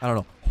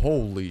know.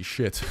 Holy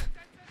shit.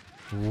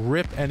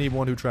 Rip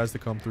anyone who tries to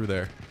come through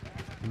there.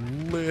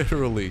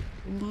 Literally.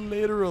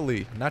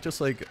 Not just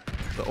like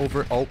the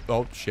over...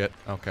 Oh, shit.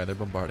 Okay, they're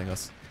bombarding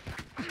us.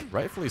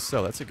 Rightfully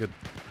so. That's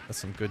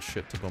some good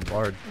shit to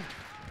bombard.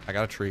 I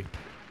got a tree.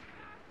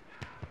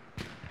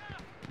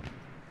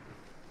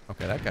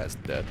 Okay, that guy's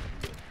dead.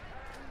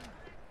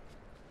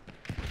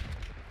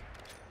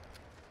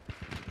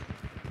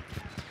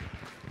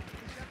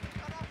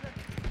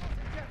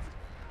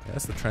 Yeah,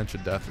 that's the trench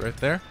of death right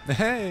there.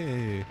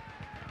 Hey!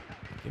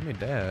 Give me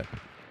that.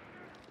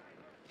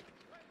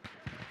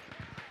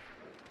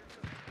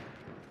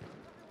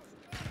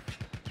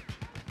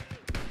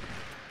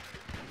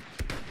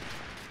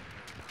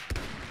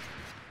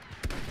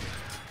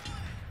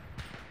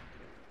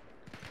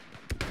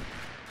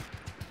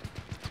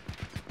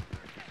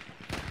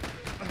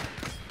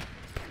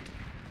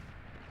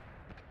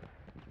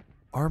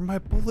 Are my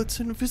bullets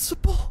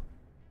invisible?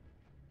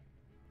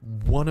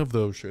 One of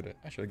those should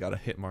I should have got a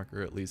hit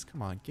marker at least.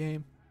 Come on,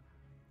 game.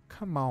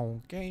 Come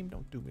on, game.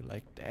 Don't do me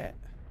like that.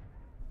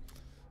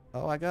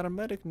 Oh, I got a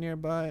medic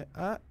nearby.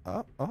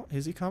 Oh,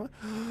 is he coming?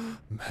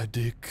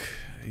 Medic.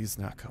 He's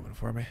not coming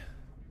for me.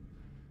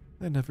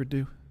 They never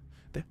do.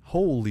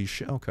 Holy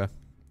shit. Okay.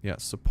 Yeah,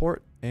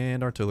 support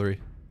and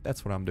artillery.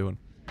 That's what I'm doing.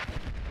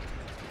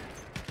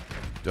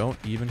 Don't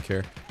even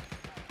care.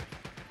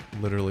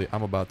 Literally,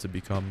 I'm about to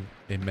become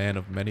a man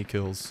of many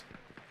kills.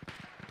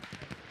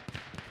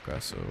 Okay,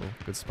 so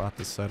good spot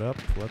to set up.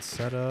 Let's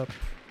set up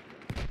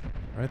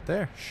right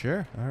there.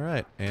 Sure.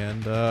 Alright.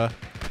 And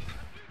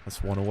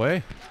that's one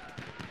away.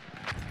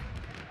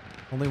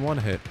 Only one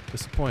hit.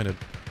 Disappointed.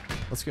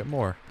 Let's get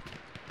more.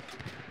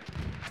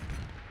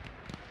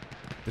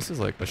 This is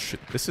like the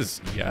shit. This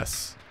is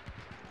yes.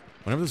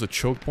 Whenever there's a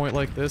choke point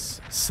like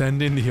this,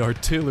 send in the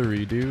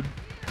artillery, dude.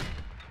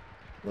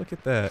 Look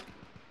at that.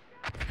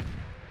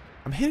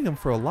 I'm hitting them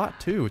for a lot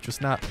too. It's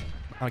just not...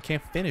 I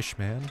can't finish,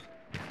 man.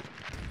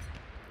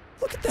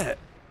 Look at that.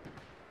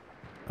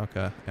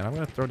 Okay, and I'm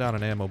gonna throw down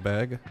an ammo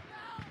bag.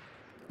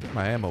 Get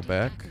my ammo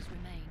back. Attackers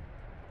remain.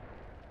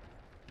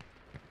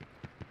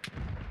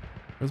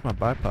 Where's my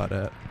bipod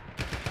at?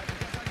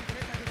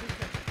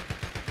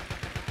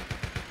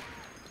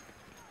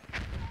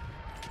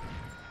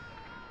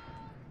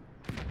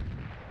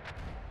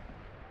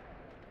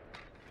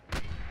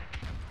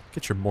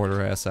 Get your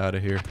mortar ass out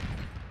of here.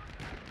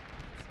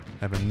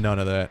 Having none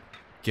of that.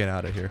 Get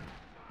out of here.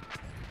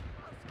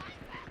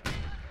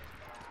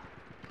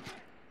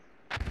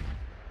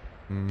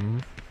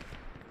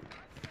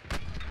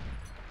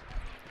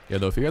 Yeah,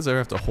 though, if you guys ever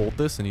have to hold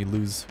this and you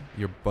lose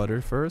your butter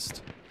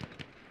first,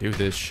 do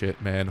this shit,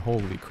 man.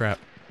 Holy crap.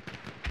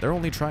 They're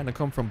only trying to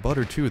come from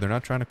butter, too. They're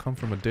not trying to come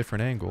from a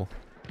different angle.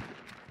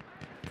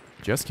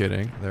 Just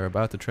kidding. They're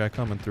about to try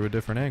coming through a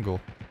different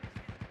angle.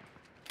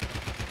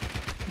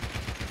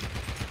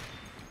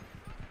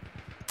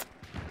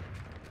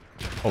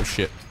 Oh,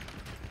 shit.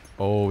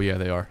 Oh, yeah,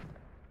 they are.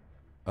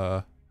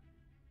 I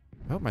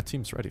hope my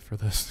team's ready for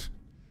this.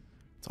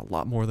 It's a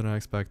lot more than I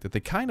expected. They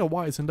kind of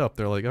wisened up.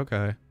 They're like,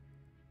 okay.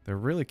 They're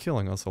really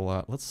killing us a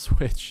lot. Let's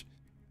switch.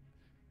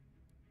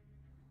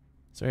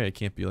 Sorry, I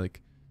can't be,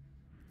 like,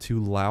 too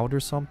loud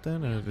or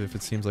something. And if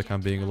it seems like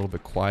I'm being a little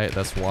bit quiet,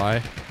 that's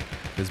why.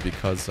 Is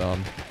because,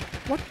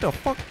 what the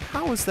fuck?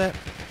 How is that?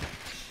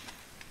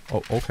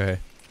 Oh, okay.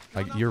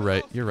 You're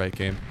right. You're right,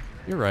 game.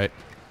 You're right.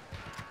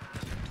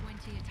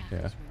 20 Yeah,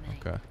 attackers remain.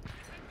 okay.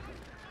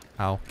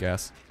 Ow,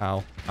 gas.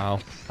 Ow, ow,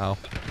 ow.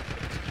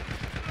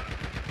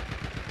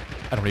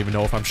 I don't even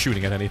know if I'm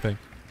shooting at anything.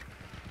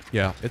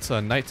 Yeah, it's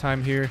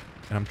nighttime here,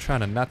 and I'm trying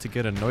to not to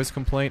get a noise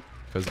complaint,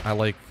 because I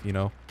like, you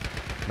know,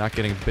 not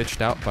getting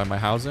bitched out by my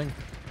housing.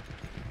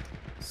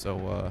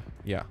 So,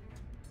 yeah.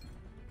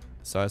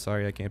 So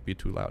sorry I can't be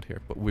too loud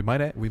here, but we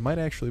might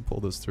actually pull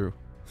this through.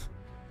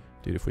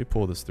 Dude, if we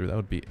pull this through, that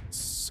would be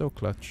so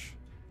clutch.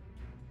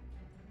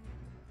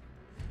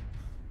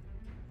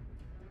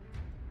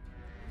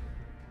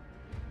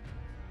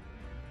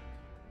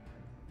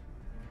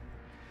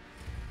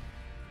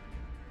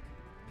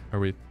 Are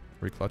we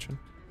clutching?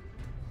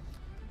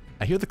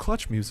 I hear the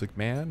clutch music,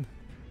 man.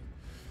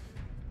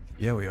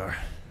 Yeah, we are.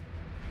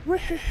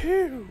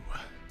 Woohoo!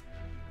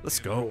 Let's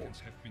The go.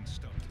 Americans have been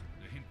stopped.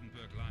 The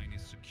Hindenburg line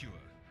is secure.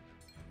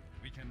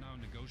 We can now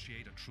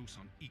negotiate a truce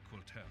on equal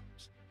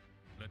terms.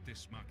 Let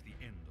this mark the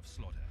end of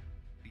slaughter,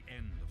 the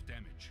end of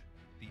damage,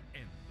 the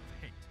end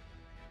of hate.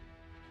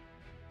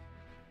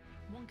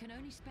 One can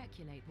only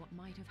speculate what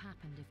might have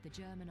happened if the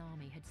German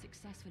army had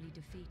successfully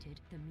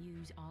defeated the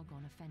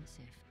Meuse-Argonne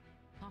offensive.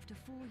 After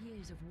 4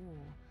 years of war,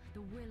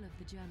 the will of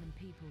the German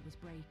people was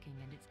breaking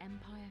and its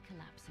empire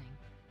collapsing.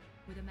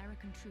 With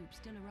American troops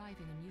still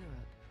arriving in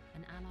Europe,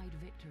 an Allied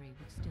victory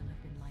would still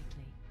have been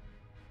likely.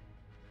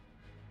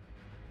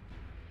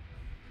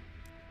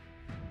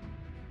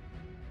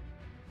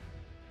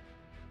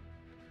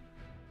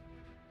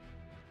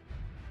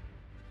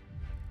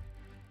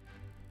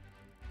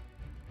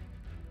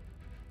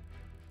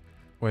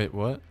 Wait,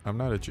 what? I'm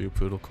not a Jew,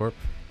 Poodle Corp.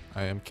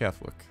 I am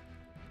Catholic.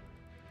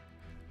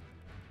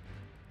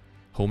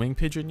 Homing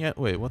pigeon yet?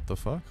 Wait, what the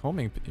fuck? I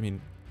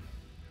mean...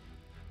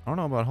 I don't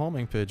know about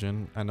homing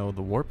pigeon. I know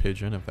the war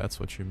pigeon, if that's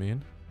what you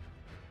mean.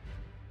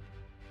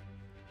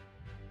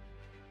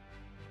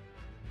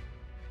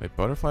 Wait,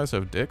 butterflies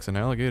have dicks and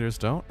alligators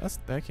don't?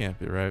 That can't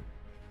be right.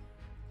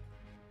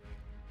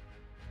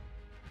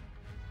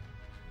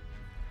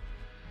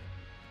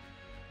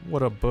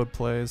 What up, Bud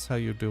Plays? How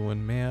you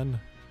doing, man?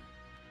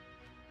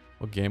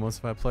 What game was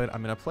have I played? I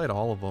mean, I played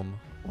all of them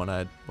when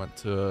I went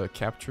to a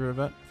capture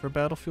event for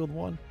Battlefield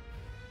 1.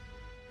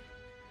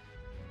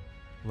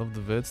 Love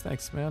the vids.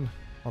 Thanks, man.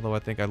 Although I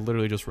think I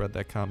literally just read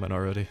that comment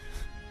already.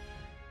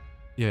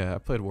 Yeah, I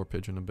played War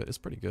Pigeon a bit. It's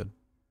pretty good.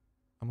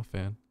 I'm a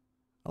fan.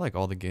 I like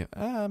all the game.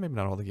 Maybe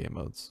not all the game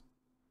modes.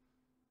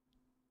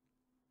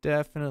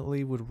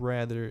 Definitely would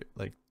rather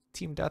like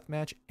team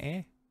deathmatch.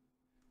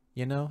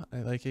 You know, I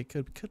like it.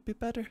 Could be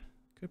better.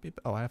 Could be.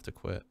 Oh, I have to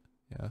quit.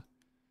 Yeah.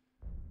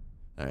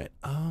 All right.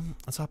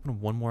 Let's hop into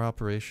one more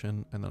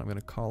operation, and then I'm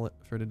gonna call it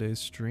for today's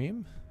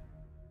stream.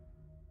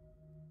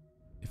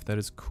 If that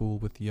is cool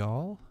with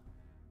y'all.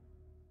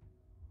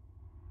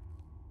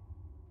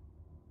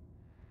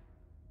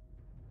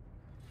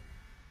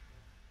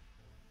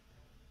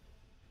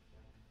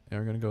 Yeah,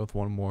 we're gonna go with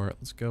one more.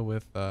 Let's go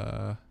with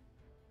I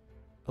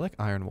like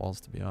Iron Walls,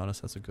 to be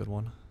honest. That's a good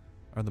one.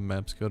 Are the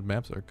maps good?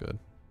 Maps are good.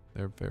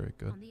 They're very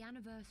good. On the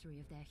anniversary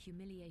of their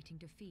humiliating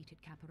defeat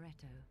at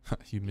Caporetto,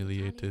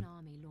 Humiliated. the Italian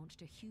army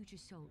launched a huge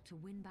assault to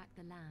win back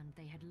the land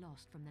they had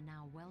lost from the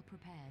now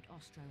well-prepared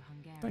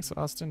Austro-Hungarians. Thanks,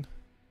 Austin.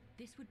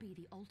 This would be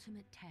the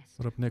ultimate test.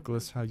 What up, of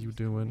Nicholas? How you Wolfen's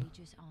doing?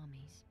 courageous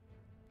armies.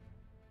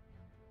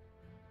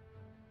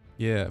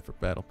 Yeah, for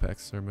Battle Pack,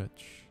 Sir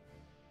Mitch.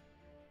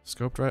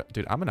 Scope drive?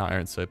 Dude, I'm an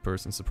iron sight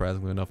person,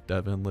 surprisingly enough,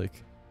 Devin.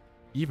 Like,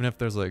 even if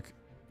there's like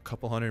a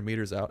couple 100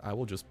 meters out, I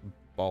will just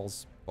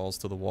balls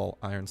to the wall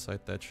iron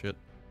sight that shit.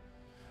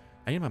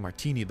 I need my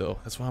martini though.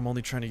 That's why I'm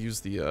only trying to use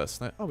the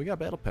snipe. Oh, we got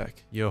battle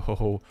pack. Yo ho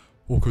ho.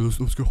 Okay, let's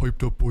get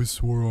hyped up,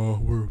 boys.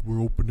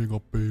 We're opening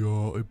up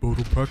a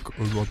battle pack,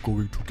 and I'm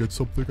going to get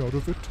something out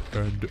of it.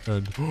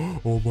 And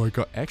oh my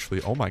god,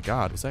 Actually, oh my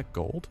god, was that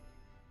gold?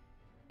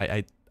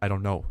 I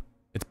don't know.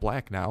 It's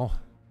black now.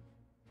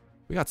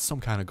 We got some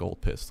kind of gold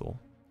pistol,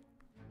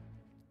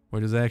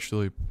 which is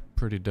actually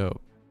pretty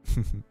dope.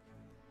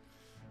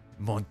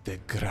 Monte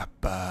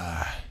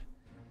Grappa,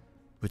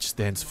 which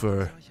stands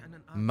for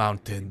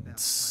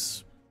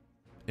mountains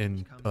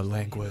in a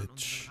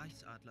language.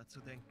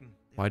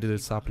 Why did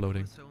it stop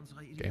loading?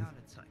 Game.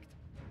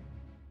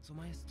 So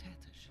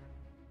majestätisch,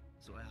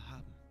 so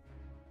erhaben.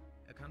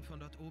 Kann von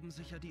dort oben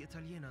sicher die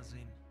Italiener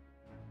sehen.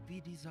 Wie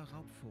dieser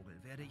Raubvogel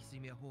werde ich sie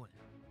mir holen.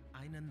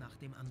 Einen nach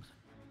dem anderen.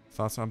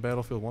 Thoughts on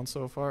Battlefield 1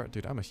 so far?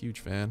 Dude, I'm a huge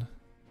fan.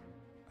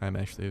 I'm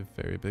actually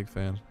a very big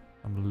fan.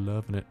 I'm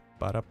loving it.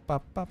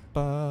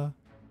 Ba-da-ba-ba-ba.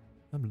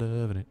 I'm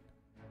loving it.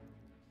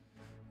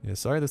 Yeah,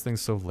 sorry this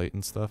thing's so late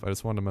and stuff. I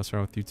just wanted to mess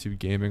around with YouTube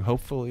gaming.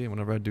 Hopefully,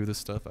 whenever I do this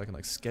stuff, I can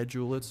like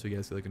schedule it so you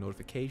guys get like a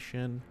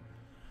notification.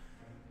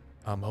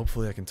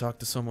 Hopefully I can talk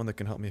to someone that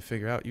can help me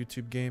figure out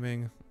YouTube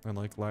gaming and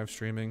like live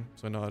streaming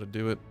so I know how to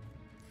do it.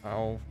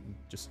 Ow,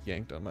 just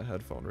yanked on my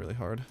headphone really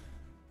hard.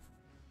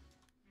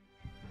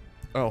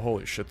 Oh,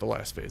 holy shit, the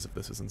last phase of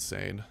this is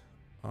insane.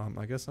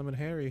 I guess I'm in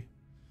Harry.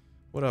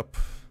 What up?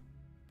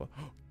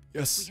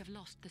 Yes! We have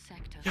lost the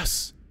sector.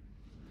 Yes!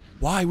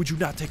 Why would you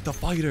not take the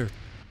fighter?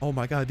 Oh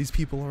my god, these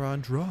people are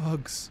on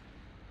drugs.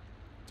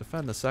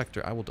 Defend the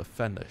sector. I will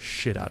defend the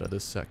shit out of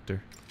this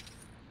sector.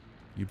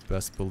 You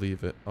best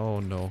believe it. Oh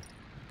no.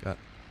 Got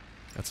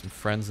some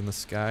friends in the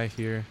sky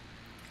here.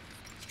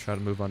 Let's try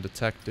to move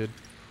undetected.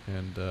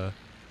 And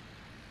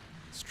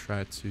let's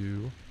try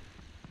to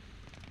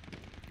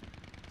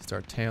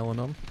start tailing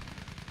him.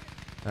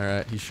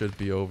 Alright, he should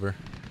be over.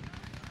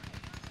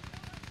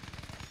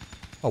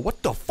 Oh,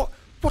 what the fuck?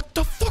 What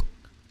the fuck?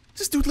 Is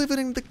this dude living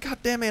in the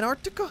goddamn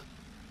Antarctica?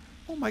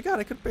 Oh my god,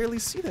 I could barely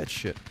see that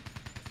shit.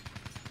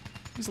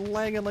 He's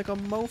lagging like a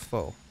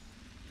mofo.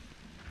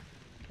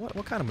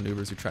 What kind of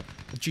maneuvers are you trying?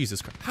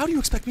 Jesus Christ. How do you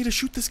expect me to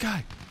shoot this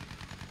guy?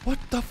 What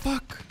the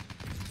fuck?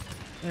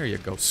 There you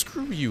go.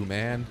 Screw you,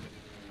 man.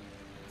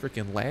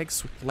 Freaking lag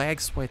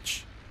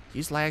switch.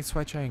 He's lag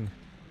switching.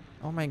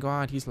 Oh my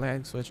god, he's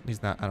lag switching.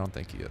 He's not. I don't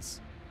think he is.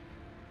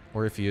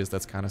 Or if he is,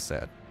 that's kind of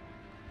sad.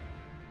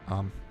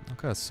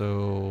 Okay,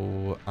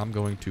 so I'm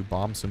going to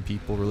bomb some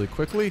people really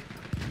quickly.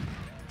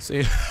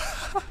 See?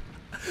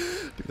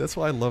 Dude, that's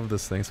why I love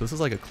this thing. So this is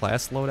like a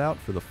class loadout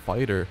for the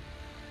fighter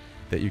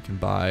that you can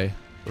buy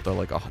with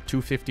like a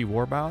 250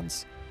 war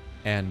bonds,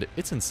 and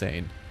it's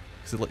insane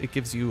because it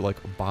gives you like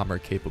bomber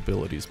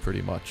capabilities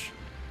pretty much,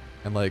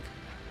 and like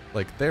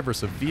they're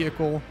versus a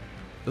vehicle.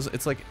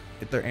 It's like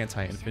they're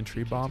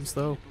anti-infantry bombs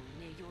though.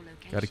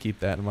 Got to keep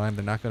that in mind.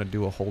 They're not going to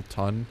do a whole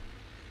ton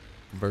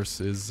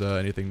versus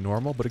anything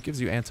normal, but it gives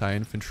you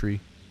anti-infantry.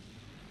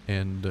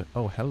 And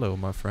oh, hello,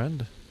 my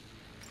friend.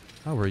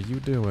 How are you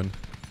doing?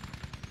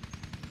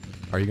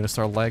 Are you gonna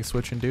start lag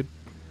switching, dude?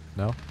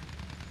 No?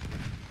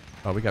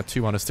 Oh, we got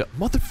two on his tail.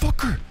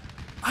 Motherfucker!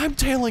 I'm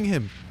tailing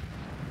him!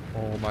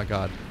 Oh my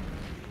god.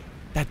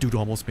 That dude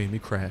almost made me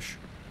crash.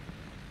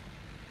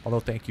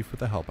 Although, thank you for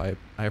the help. I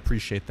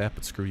appreciate that,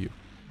 but screw you.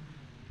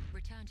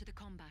 Return to the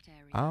combat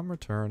area. I'm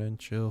returning,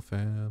 chill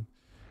fam.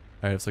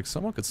 Alright, it's like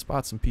someone could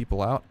spot some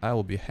people out. I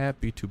will be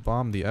happy to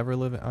bomb the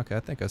ever-living... Okay, I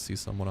think I see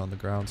someone on the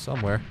ground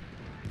somewhere.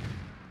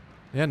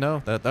 Yeah,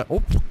 no, oh,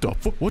 what the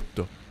fuck, what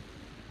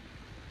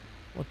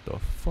the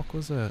fuck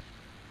was that?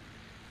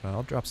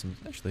 I'll drop some,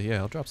 actually, yeah,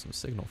 I'll drop some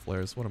signal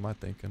flares. What am I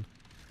thinking?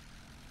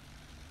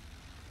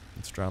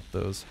 Let's drop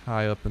those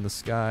high up in the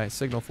sky.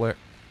 Signal flare.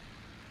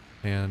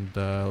 And,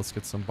 let's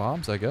get some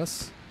bombs, I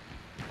guess.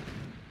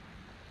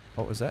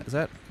 Oh,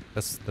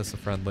 that's a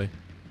friendly.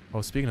 Oh,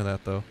 speaking of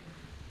that, though.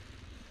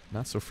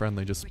 Not so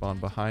friendly, just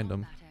spawned behind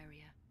him.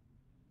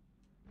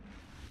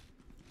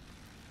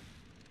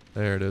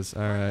 There it is.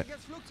 Alright.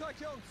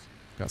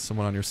 Got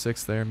someone on your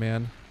 6 there,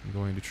 man. I'm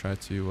going to try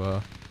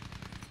to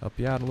help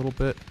you out a little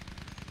bit.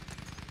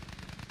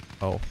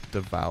 Oh,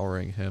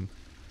 devouring him.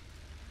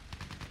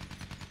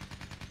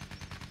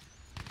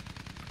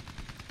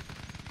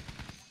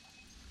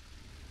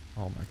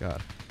 Oh my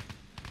god.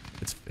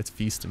 It's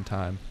feasting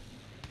time.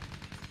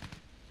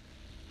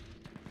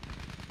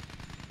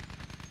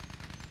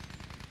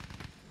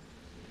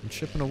 I'm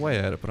chipping away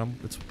at it, but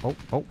oh,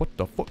 what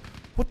the fuck?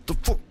 What the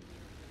fuck?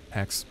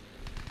 Axe.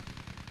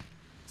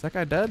 Is that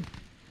guy dead?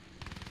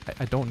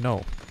 I don't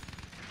know.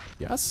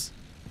 Yes?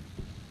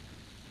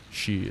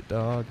 Shit,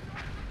 dog.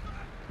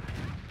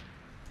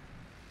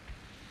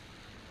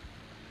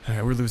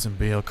 Alright, we're losing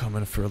Bale,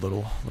 coming for a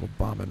little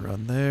bomb and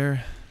run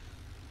there.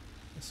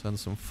 Send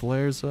some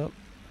flares up.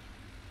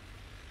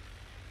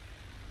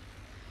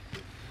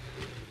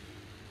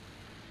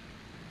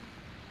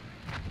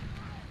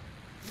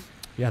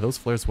 Yeah, those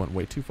flares went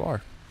way too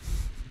far.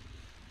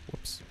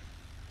 Whoops.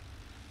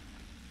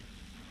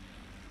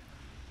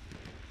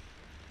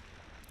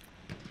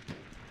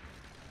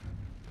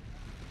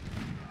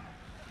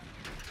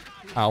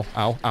 Ow,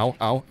 ow, ow,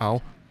 ow,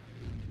 ow.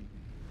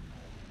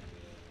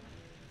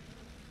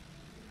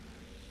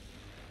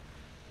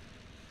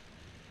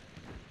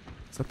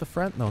 Is that the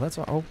friend? No, that's...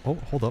 Oh, oh,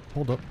 hold up,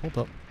 hold up, hold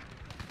up.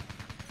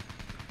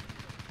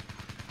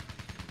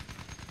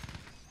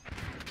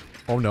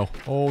 Oh no,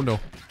 oh no.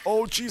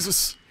 Oh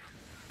Jesus!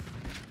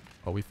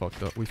 Oh, we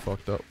fucked up, we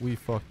fucked up, we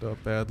fucked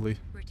up badly.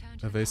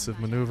 Evasive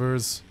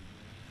maneuvers.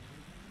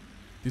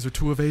 These are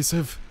too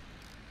evasive.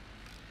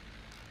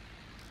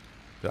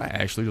 Did I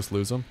actually just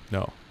lose them?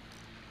 No.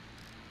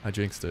 I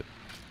jinxed it.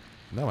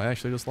 No, I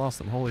actually just lost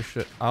them. Holy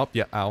shit. Oh,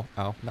 yeah, ow,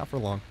 ow. Not for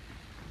long.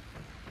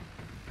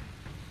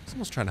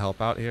 Someone's trying to help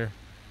out here.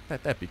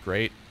 That'd be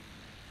great.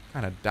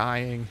 Kind of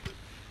dying.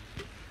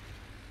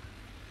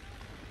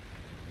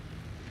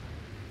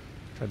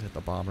 Tried to hit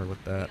the bomber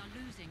with that.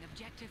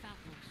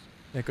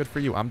 Yeah, good for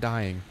you. I'm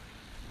dying.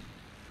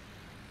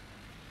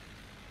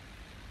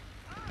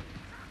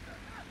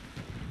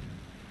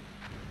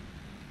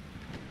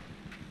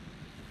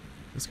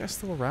 This guy's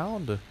still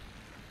around? Like,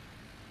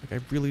 I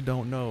really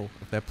don't know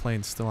if that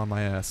plane's still on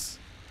my ass.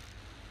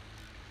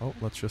 Oh,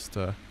 let's just,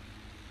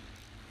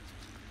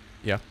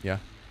 Yeah.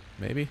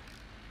 Maybe?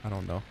 I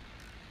don't know.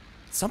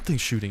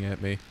 Something's shooting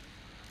at me.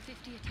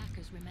 50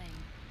 attackers remain.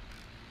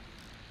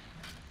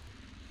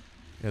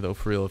 Yeah, though,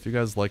 for real, if you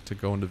guys like to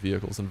go into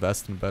vehicles,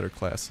 invest in better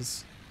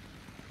classes.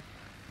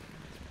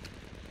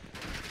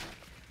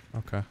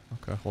 Okay,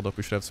 okay. Hold up,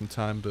 we should have some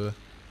time to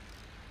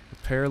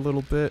repair a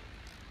little bit.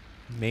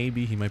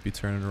 Maybe he might be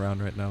turning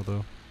around right now,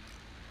 though.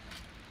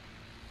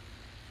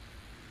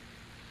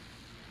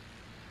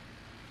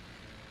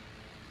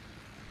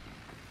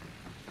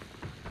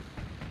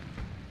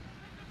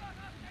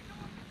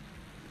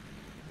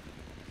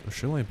 There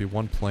should only be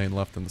one plane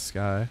left in the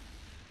sky.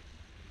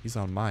 He's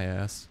on my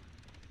ass.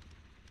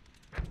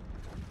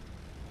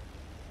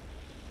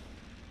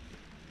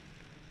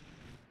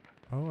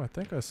 Oh, I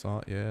think I saw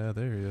it. Yeah,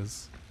 there he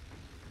is.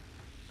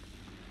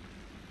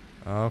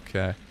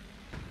 Okay.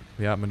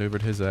 We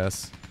outmaneuvered his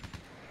ass.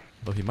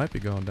 Though he might be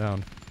going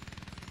down.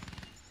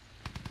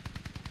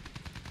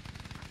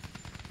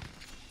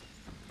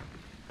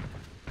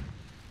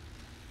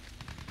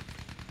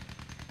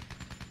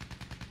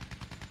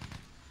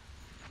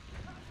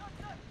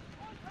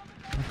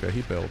 Okay,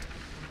 he bailed.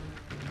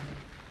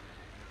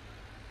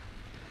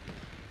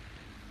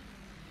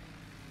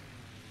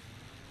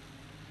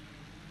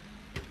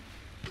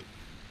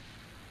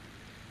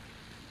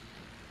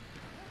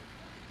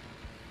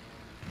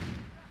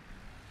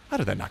 How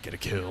did that not get a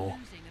kill?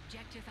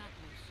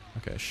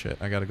 Okay, shit.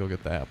 I gotta go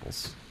get the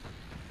apples.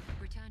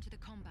 Return to the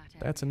combat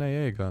area. That's an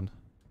AA gun.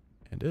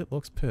 And it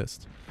looks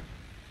pissed.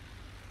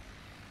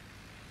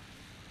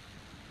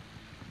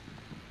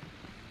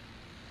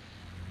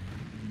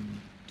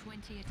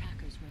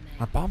 Attackers remain.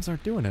 My bombs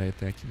aren't doing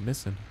anything. I keep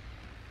missing.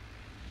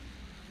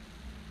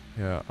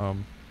 Yeah,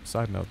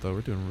 side note though,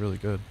 we're doing really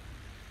good.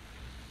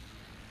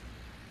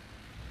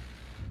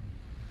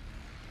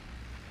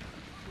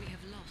 We have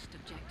lost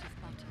objective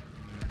butter.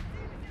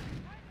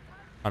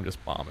 I'm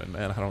just bombing,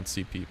 man. I don't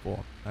see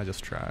people. I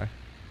just try.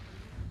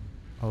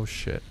 Oh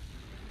shit.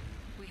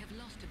 We have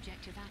lost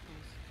objective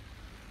apples.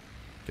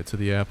 Get to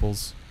the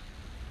apples.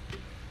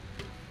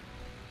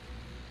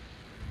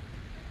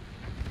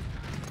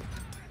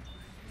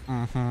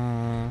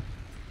 Yeah,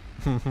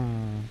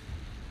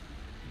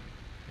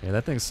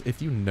 that thing's... If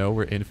you know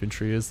where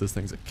infantry is, this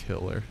thing's a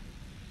killer.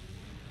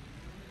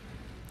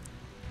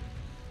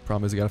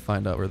 Problem is you gotta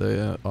find out where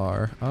they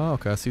are. Oh,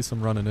 okay. I see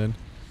some running in.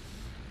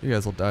 You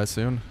guys will die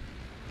soon.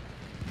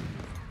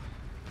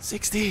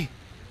 60!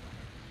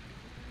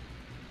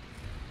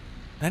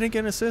 I didn't get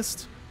an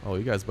assist. Oh,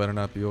 you guys better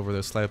not be over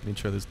there slapping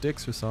each other's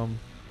dicks or something.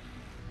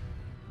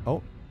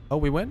 Oh. Oh,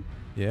 we win?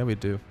 Yeah, we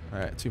do.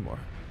 Alright, 2 more.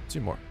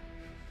 2 more.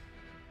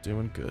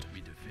 Doing good.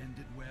 We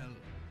defended well.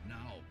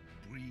 Now,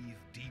 breathe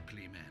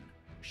deeply, men.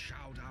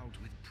 Shout out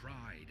with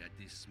pride at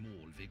this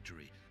small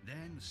victory.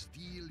 Then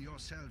steel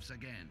yourselves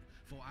again,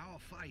 for our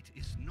fight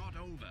is not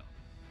over.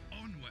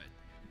 Onward!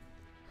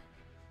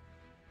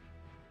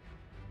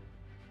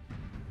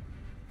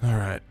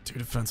 Alright, 2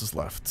 defenses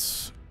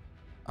left.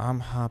 I'm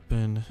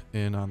hopping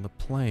in on the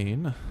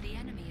plane. The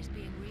enemy is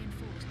being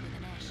reinforced with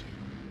an airship.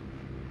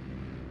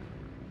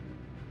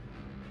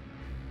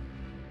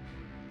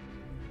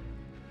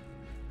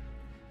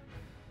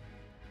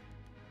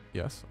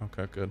 Yes,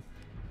 okay, good.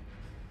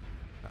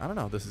 I don't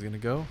know how this is gonna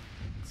go.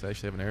 I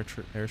actually have an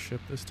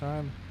airship this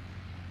time.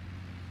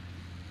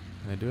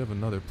 And I do have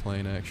another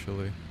plane,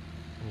 actually.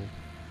 Cool.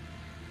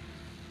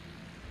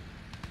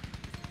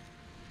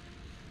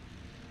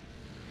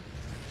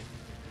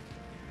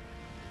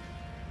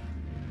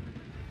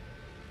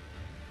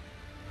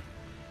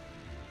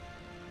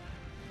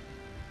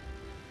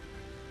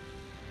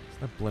 So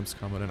that blimp's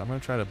coming in. I'm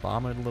gonna try to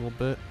bomb it a little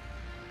bit.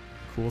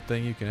 Cool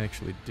thing you can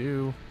actually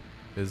do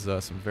is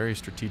some very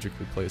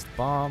strategically placed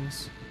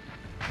bombs.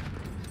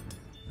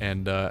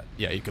 And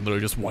yeah, you can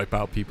literally just wipe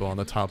out people on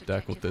the top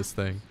deck with this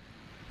thing.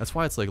 That's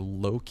why it's like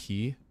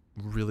low-key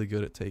really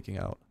good at taking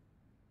out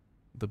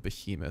the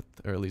behemoth,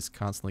 or at least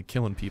constantly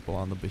killing people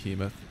on the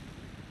behemoth.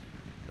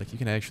 Like, you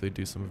can actually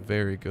do some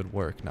very good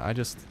work. Now,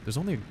 there's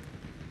only, you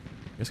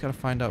just gotta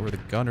find out where the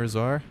gunners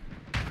are.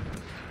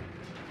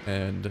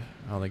 And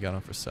I only got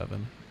them for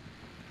 7.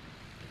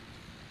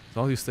 As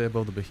long as you stay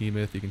above the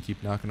behemoth, you can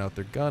keep knocking out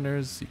their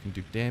gunners. You can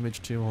do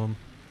damage to them.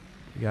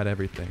 You got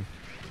everything.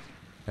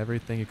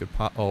 Everything you could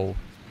pop. Oh,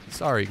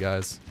 sorry,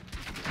 guys.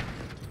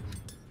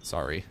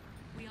 Sorry.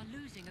 We are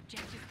losing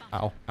objective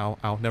Ow, ow,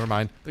 ow. Never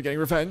mind. They're getting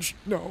revenge.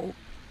 No.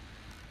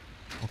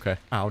 Okay.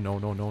 Ow, no,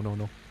 no, no, no,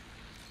 no.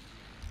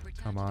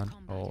 Come on.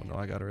 Oh, no,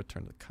 I gotta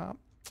return to the comp.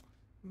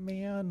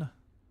 Man.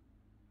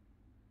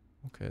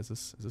 Okay,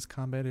 is this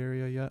combat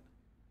area yet?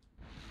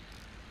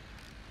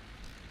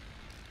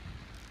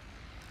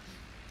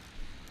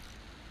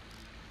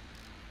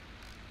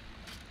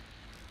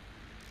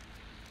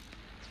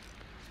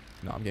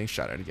 No, I'm getting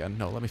shot at again.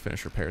 No, let me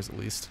finish repairs at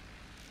least.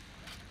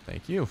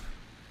 Thank you.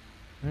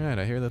 Alright,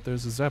 I hear that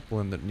there's a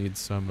Zeppelin that needs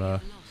some,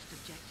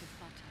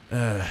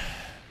 I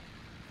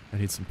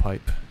need some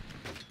pipe.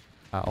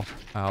 Ow,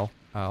 ow,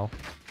 ow,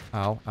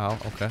 ow, ow.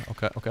 Okay,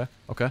 okay, okay,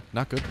 okay.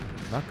 Not good,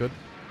 not good.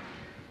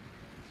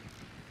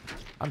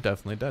 I'm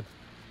definitely dead.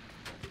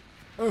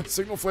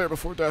 Signal flare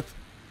before death.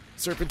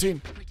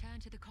 Serpentine. Return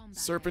to the combat.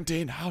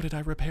 Serpentine. How did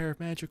I repair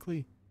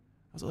magically?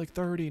 I was at like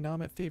 30, now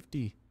I'm at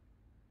 50.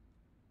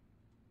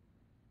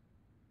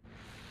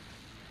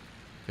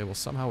 Okay, well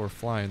somehow we're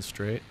flying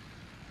straight.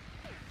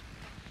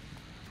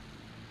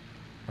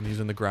 I'm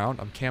using the ground.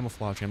 I'm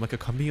camouflaging. I'm like a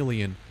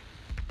chameleon.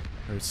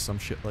 Or some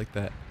shit like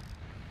that.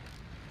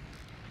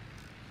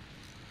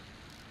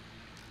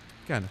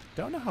 Again,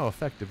 don't know how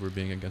effective we're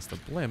being against a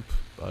blimp,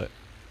 but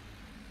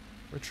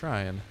we're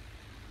trying.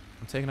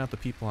 I'm taking out the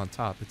people on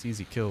top. It's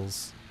easy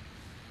kills.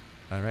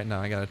 Right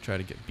now I gotta try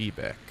to get B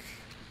back.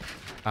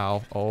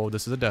 Ow. Oh,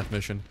 this is a death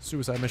mission.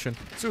 Suicide mission.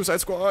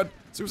 Suicide squad!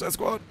 Suicide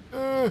squad!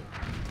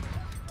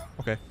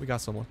 Okay, we got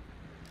someone.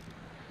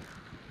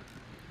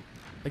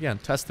 Again,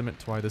 testament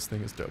to why this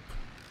thing is dope.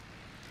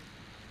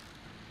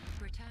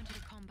 Return to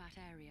the combat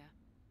area.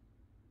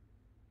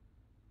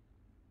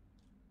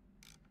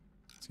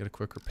 Let's get a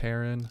quick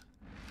repair in.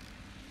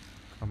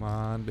 Come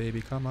on,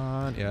 baby, come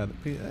on. Yeah,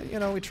 you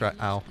know, we try.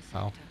 Ow,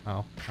 ow,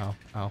 ow, ow,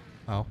 ow,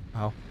 ow,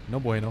 ow. No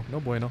bueno, no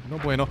bueno, no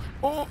bueno.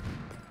 Oh!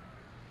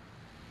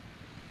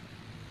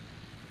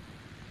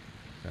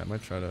 Yeah, I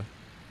might try to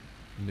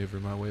maneuver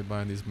my way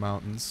behind these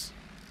mountains.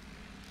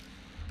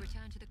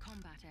 Return to the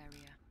combat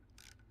area.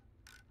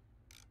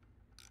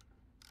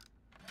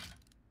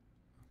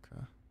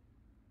 Okay.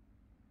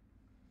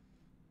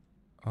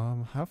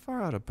 How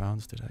far out of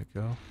bounds did I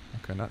go?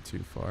 Okay, not too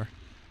far.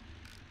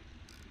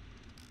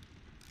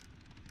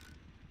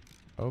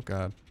 Oh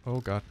god. Oh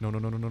god. No, no,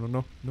 no, no, no, no,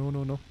 no. No,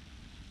 no, no.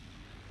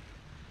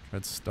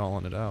 Tried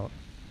stalling it out.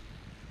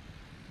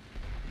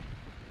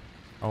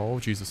 Oh,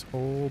 Jesus.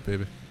 Oh,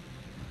 baby.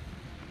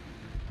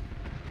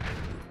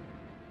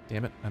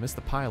 Damn it. I missed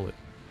the pilot.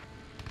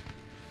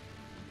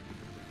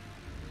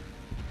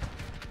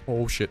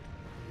 Oh, shit.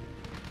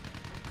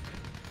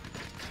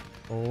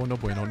 Oh, no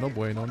bueno, no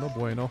bueno, no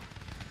bueno.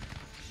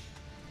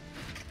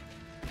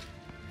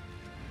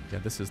 Yeah,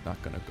 this is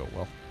not gonna go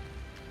well.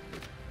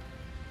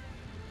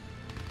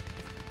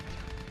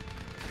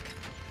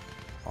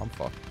 I'm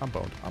fucked. I'm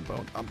boned. I'm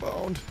boned. I'm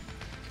boned.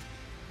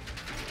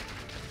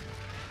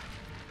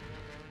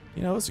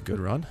 You know, it was a good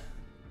run.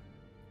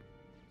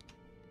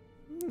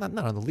 Not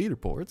on the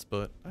leaderboards,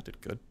 but I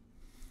did good.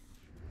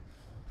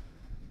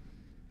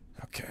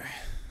 Okay.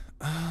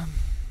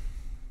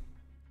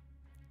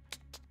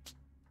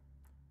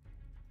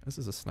 This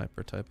is a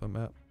sniper type of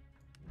map.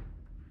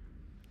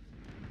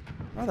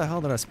 Why the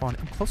hell did I spawn?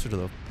 I'm closer to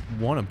the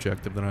one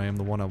objective than I am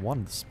the one I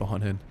wanted to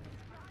spawn in.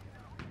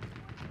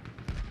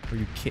 Are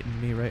you kidding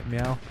me right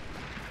now?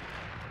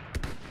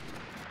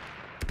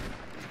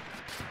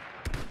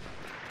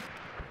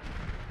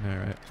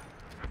 Alright.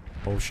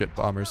 Oh shit,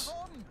 bombers.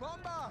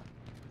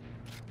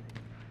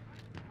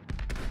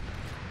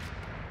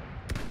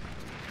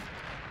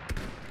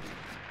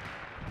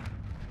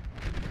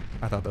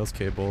 I thought those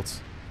K-bolts.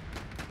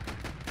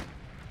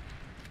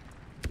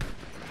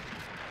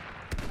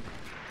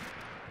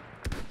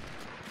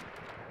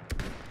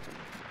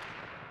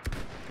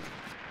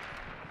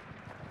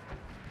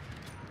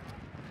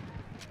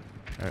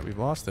 Alright, we've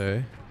lost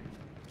A.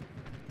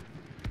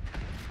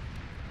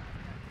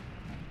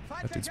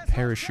 That dude's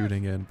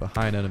parachuting in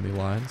behind enemy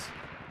lines.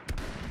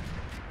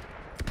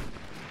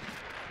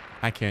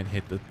 I can't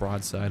hit the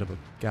broadside of a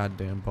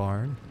goddamn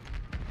barn.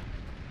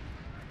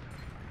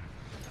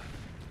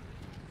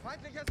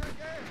 Feindliches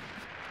MG!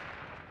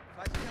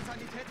 Feindlicher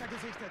Sanitäter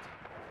gesichtet!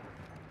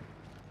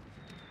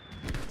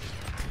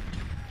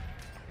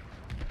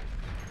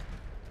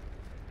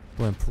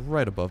 Blimp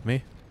right above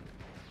me.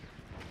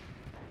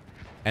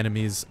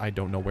 Enemies, I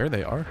don't know where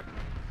they are.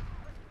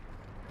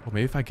 Oh,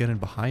 maybe if I get in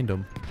behind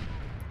them.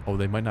 Oh,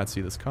 they might not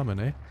see this coming,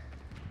 eh?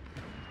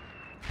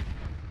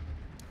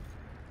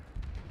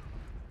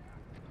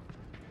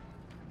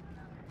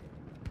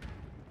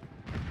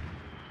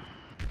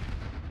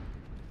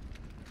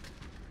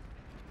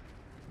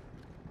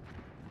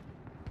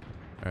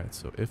 Alright,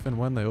 so if and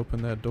when they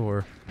open that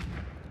door,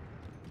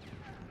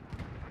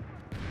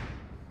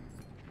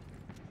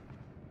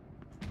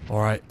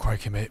 Alright,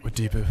 crikey mate, we're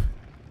deep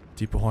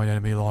behind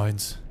enemy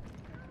lines.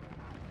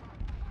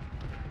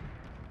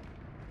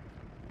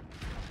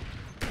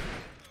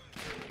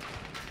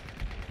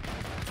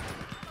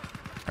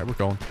 Alright, we're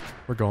going.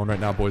 We're going right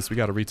now, boys. We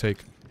gotta retake.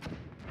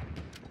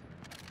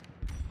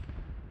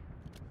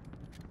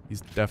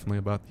 He's definitely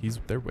about...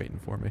 They're waiting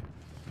for me.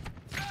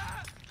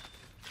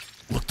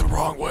 Look the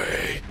wrong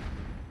way!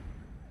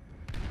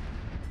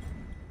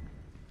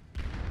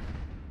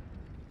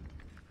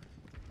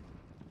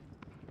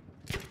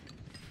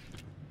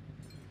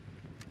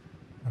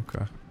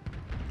 Okay.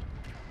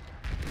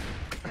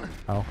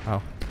 Ow,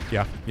 ow.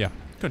 Yeah, yeah.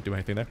 Couldn't do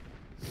anything there.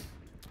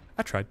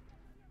 I tried.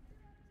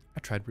 I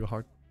tried real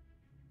hard.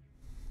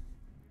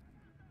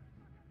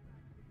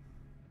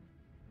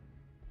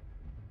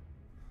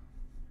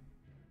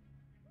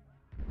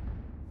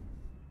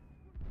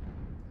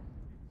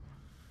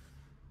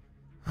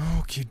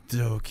 Okie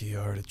dokie,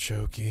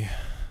 artichokey.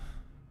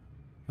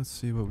 Let's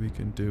see what we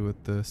can do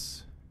with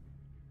this.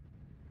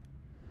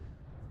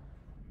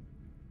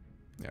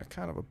 Yeah,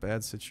 kind of a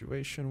bad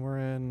situation we're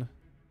in.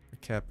 We're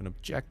capping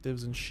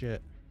objectives and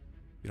shit.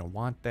 You don't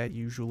want that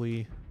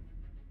usually.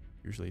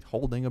 Usually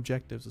holding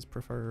objectives is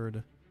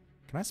preferred.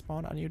 Can I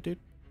spawn on you, dude?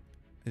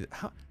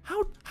 How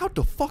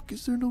the fuck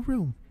is there no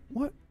room?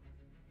 What?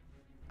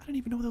 I didn't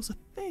even know that was a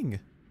thing.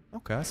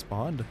 Okay, I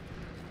spawned.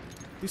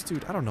 This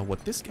dude, I don't know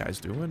what this guy's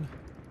doing.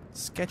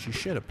 Sketchy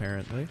shit,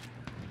 apparently.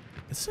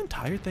 Is this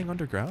entire thing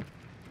underground?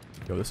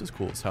 Yo, this is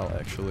cool as hell,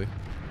 actually.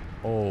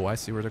 Oh, I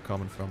see where they're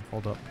coming from.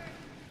 Hold up.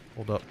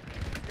 Hold up.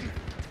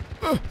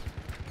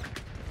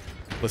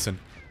 Listen.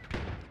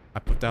 I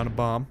put down a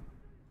bomb.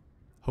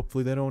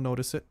 Hopefully they don't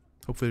notice it.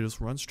 Hopefully they just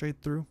run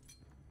straight through.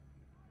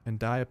 And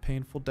die a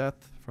painful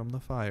death from the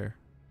fire.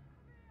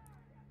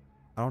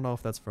 I don't know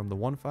if that's from the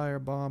one fire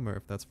bomb or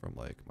if that's from,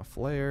 like, my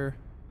flare.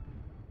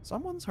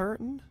 Someone's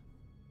hurting.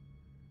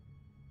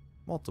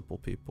 Multiple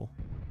people.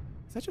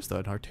 Is that just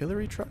an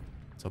artillery truck?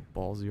 It's a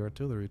ballsy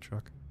artillery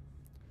truck.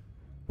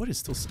 What is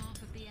still...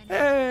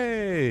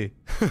 Hey!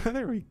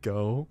 There we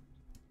go.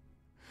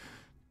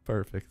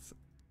 Perfect.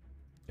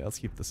 Yeah, let's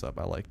keep this up.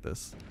 I like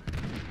this.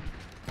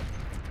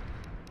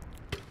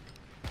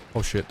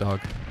 Oh shit,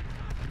 dog.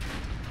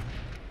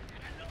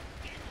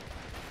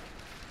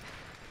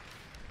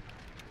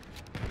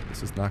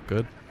 This is not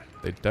good.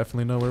 They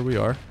definitely know where we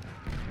are.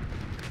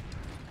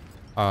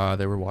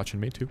 They were watching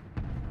me too.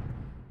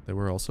 They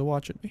were also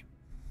watching me.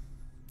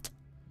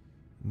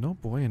 No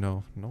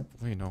bueno. No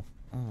bueno.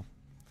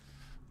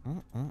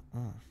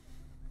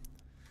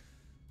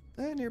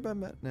 And nearby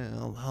met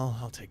now.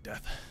 I'll take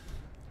death.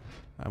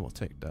 I will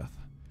take death.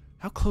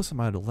 How close am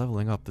I to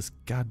leveling up this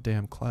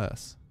goddamn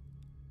class?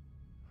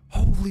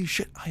 Holy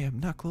shit, I am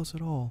not close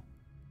at all.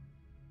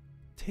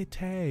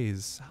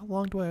 Titties. How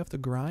long do I have to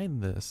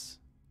grind this?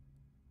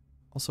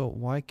 Also,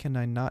 why can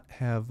I not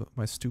have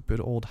my stupid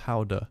old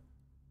howdah?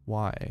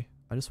 Why?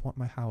 I just want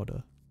my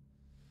howdah.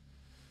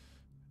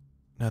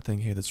 Nothing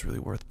here that's really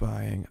worth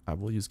buying. I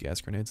will use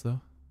gas grenades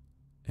though.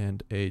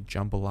 And a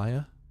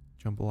jambalaya.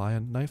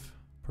 Jambalaya knife.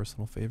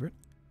 Personal favorite.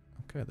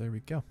 Okay, there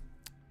we go.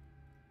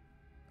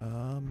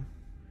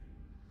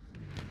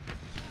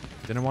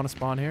 Didn't want to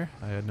spawn here.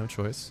 I had no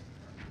choice.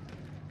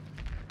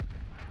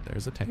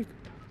 There's a tank.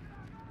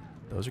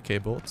 Those are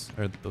K-bullets.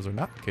 Or those are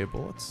not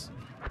K-bullets.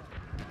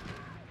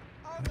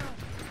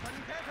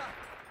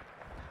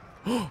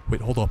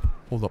 Wait, hold up.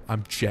 Hold up.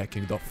 I'm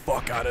jacking the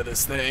fuck out of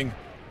this thing.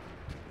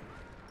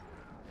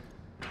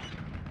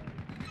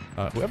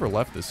 Whoever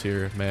left this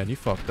here, man, you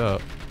fucked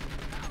up.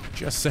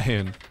 Just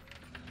saying.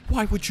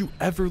 Why would you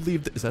ever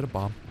leave Is that a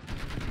bomb?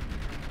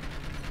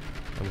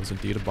 That was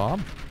indeed a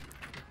bomb.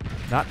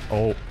 Not...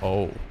 Oh.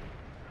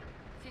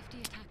 50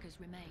 attackers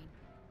remain.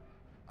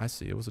 I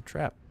see. It was a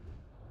trap.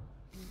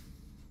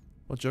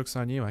 Well, joke's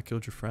on you. I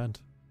killed your friend.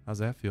 How's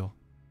that feel?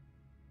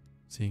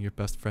 Seeing your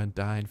best friend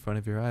die in front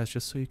of your eyes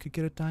just so you could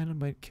get a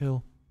dynamite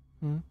kill.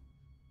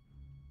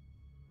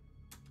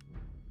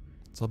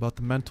 It's all about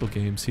the mental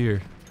games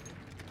here.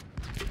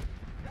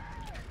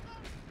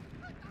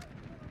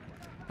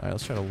 Alright,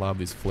 let's try to lob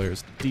these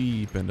flares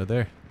deep into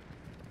there.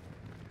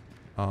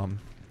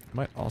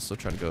 Might also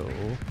try to go...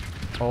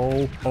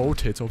 Oh,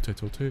 tits. I'm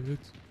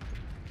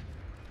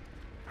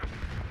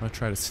gonna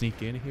try to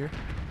sneak in here.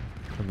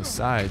 From the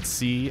side.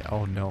 See?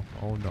 Oh no.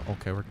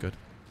 Okay, we're good.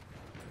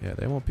 Yeah,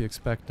 they won't be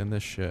expecting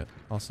this shit.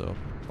 Also,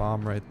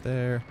 bomb right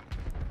there.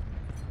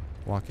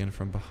 Walk in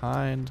from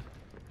behind.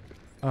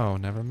 Oh,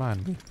 never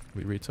mind.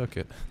 We retook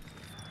it.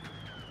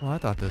 Well, I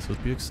thought this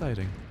would be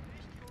exciting.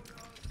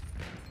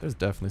 There's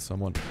definitely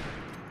someone.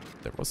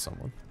 There was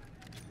someone.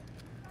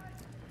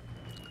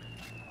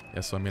 Yeah,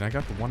 so I mean, I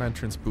got the one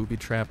entrance booby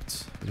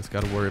trapped. I just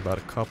gotta worry about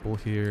a couple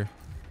here.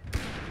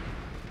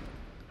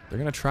 They're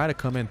gonna try to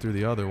come in through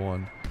the other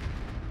one.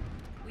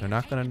 They're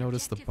not gonna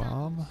notice the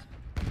bomb.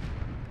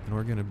 And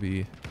we're gonna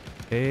be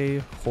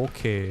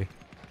A-okay.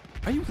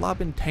 Are you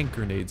lobbing tank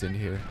grenades in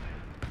here?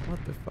 What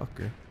the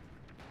fucker?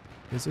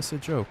 Is this a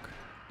joke?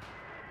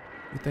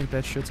 You think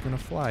that shit's gonna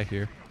fly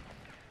here?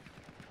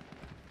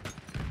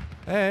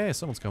 Hey,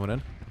 someone's coming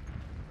in.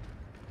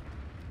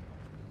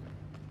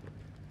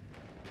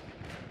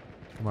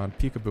 Come on,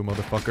 peekaboo,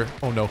 motherfucker.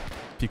 Oh no,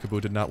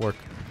 peekaboo did not work.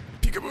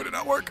 Peekaboo did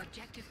not work.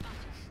 Objective butter.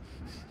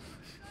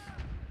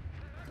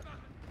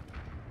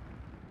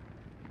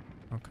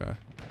 Okay.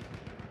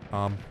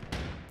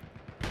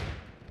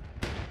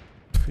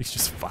 He's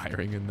just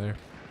firing in there.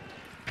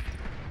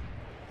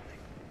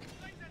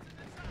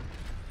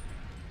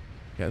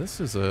 Yeah, this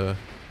is a...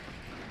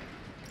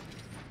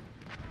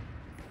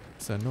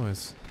 What's that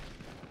noise?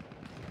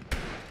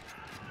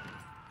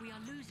 We are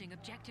losing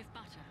objective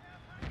butter.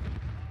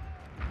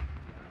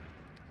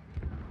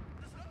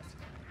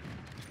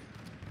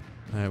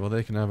 Alright, well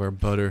they can have our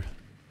butter,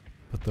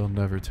 but they'll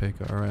never take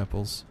our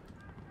apples.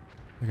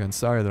 Again,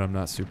 sorry that I'm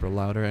not super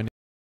loud or anything.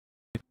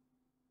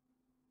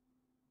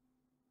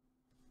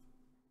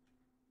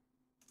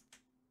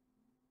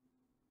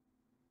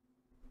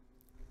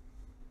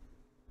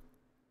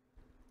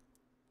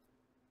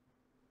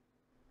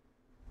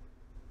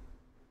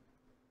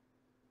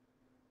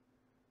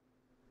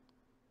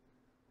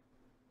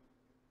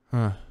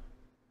 Huh.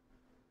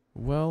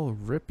 Well,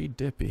 rippy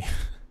dippy.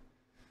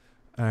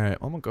 Alright,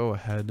 I'm gonna go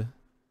ahead,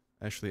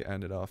 actually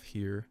end it off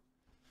here.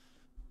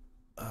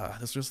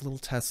 This is just a little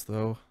test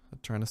though. I'm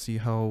trying to see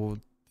how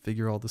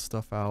figure all this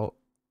stuff out.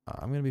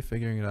 I'm gonna be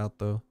figuring it out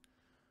though.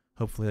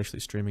 Hopefully actually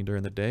streaming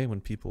during the day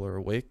when people are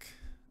awake.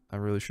 I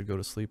really should go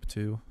to sleep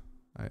too.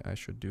 I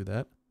should do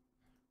that.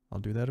 I'll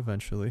do that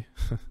eventually.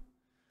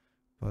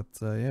 But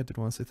yeah, I did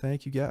want to say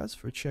thank you guys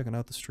for checking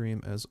out the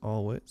stream as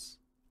always.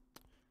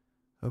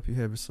 Hope you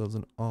have yourselves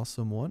an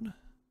awesome one.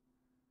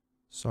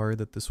 Sorry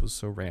that this was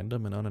so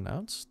random and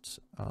unannounced.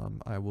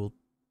 I will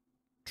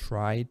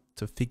try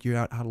to figure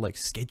out how to like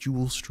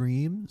schedule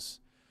streams.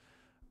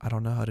 I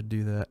don't know how to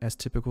do that as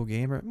Typical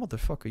Gamer.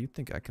 Motherfucker, you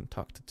think I can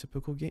talk to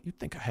Typical Game? You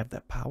think I have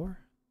that power?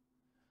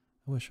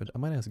 I wish I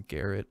might ask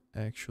Garrett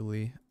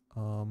actually.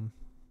 When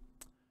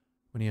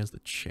he has the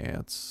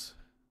chance.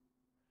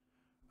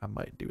 I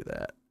might do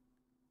that.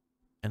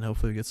 And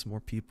hopefully we get some more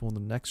people in the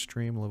next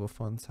stream. We'll have a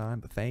fun time.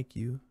 But thank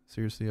you,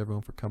 seriously,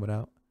 everyone, for coming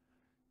out.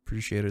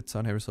 Appreciate it a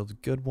ton. Have yourselves a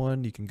good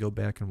one. You can go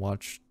back and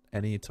watch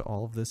any to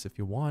all of this if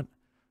you want.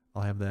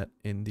 I'll have that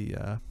in the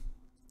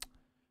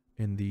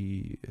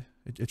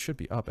it should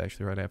be up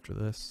actually right after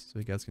this, so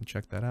you guys can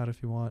check that out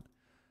if you want.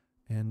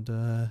 And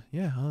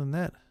yeah, other than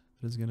that,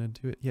 that is gonna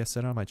do it. Yeah,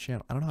 set it on my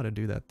channel. I don't know how to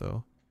do that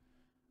though.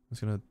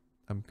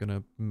 I'm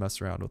gonna mess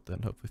around with it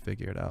and hopefully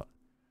figure it out.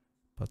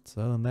 But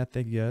other than that,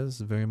 thank you guys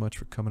very much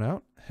for coming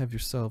out. Have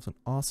yourselves an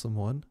awesome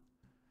one.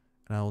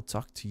 And I will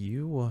talk to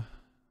you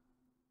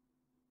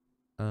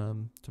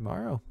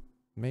tomorrow.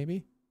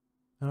 Maybe?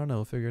 I don't know.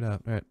 We'll figure it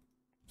out. Alright.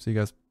 See you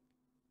guys.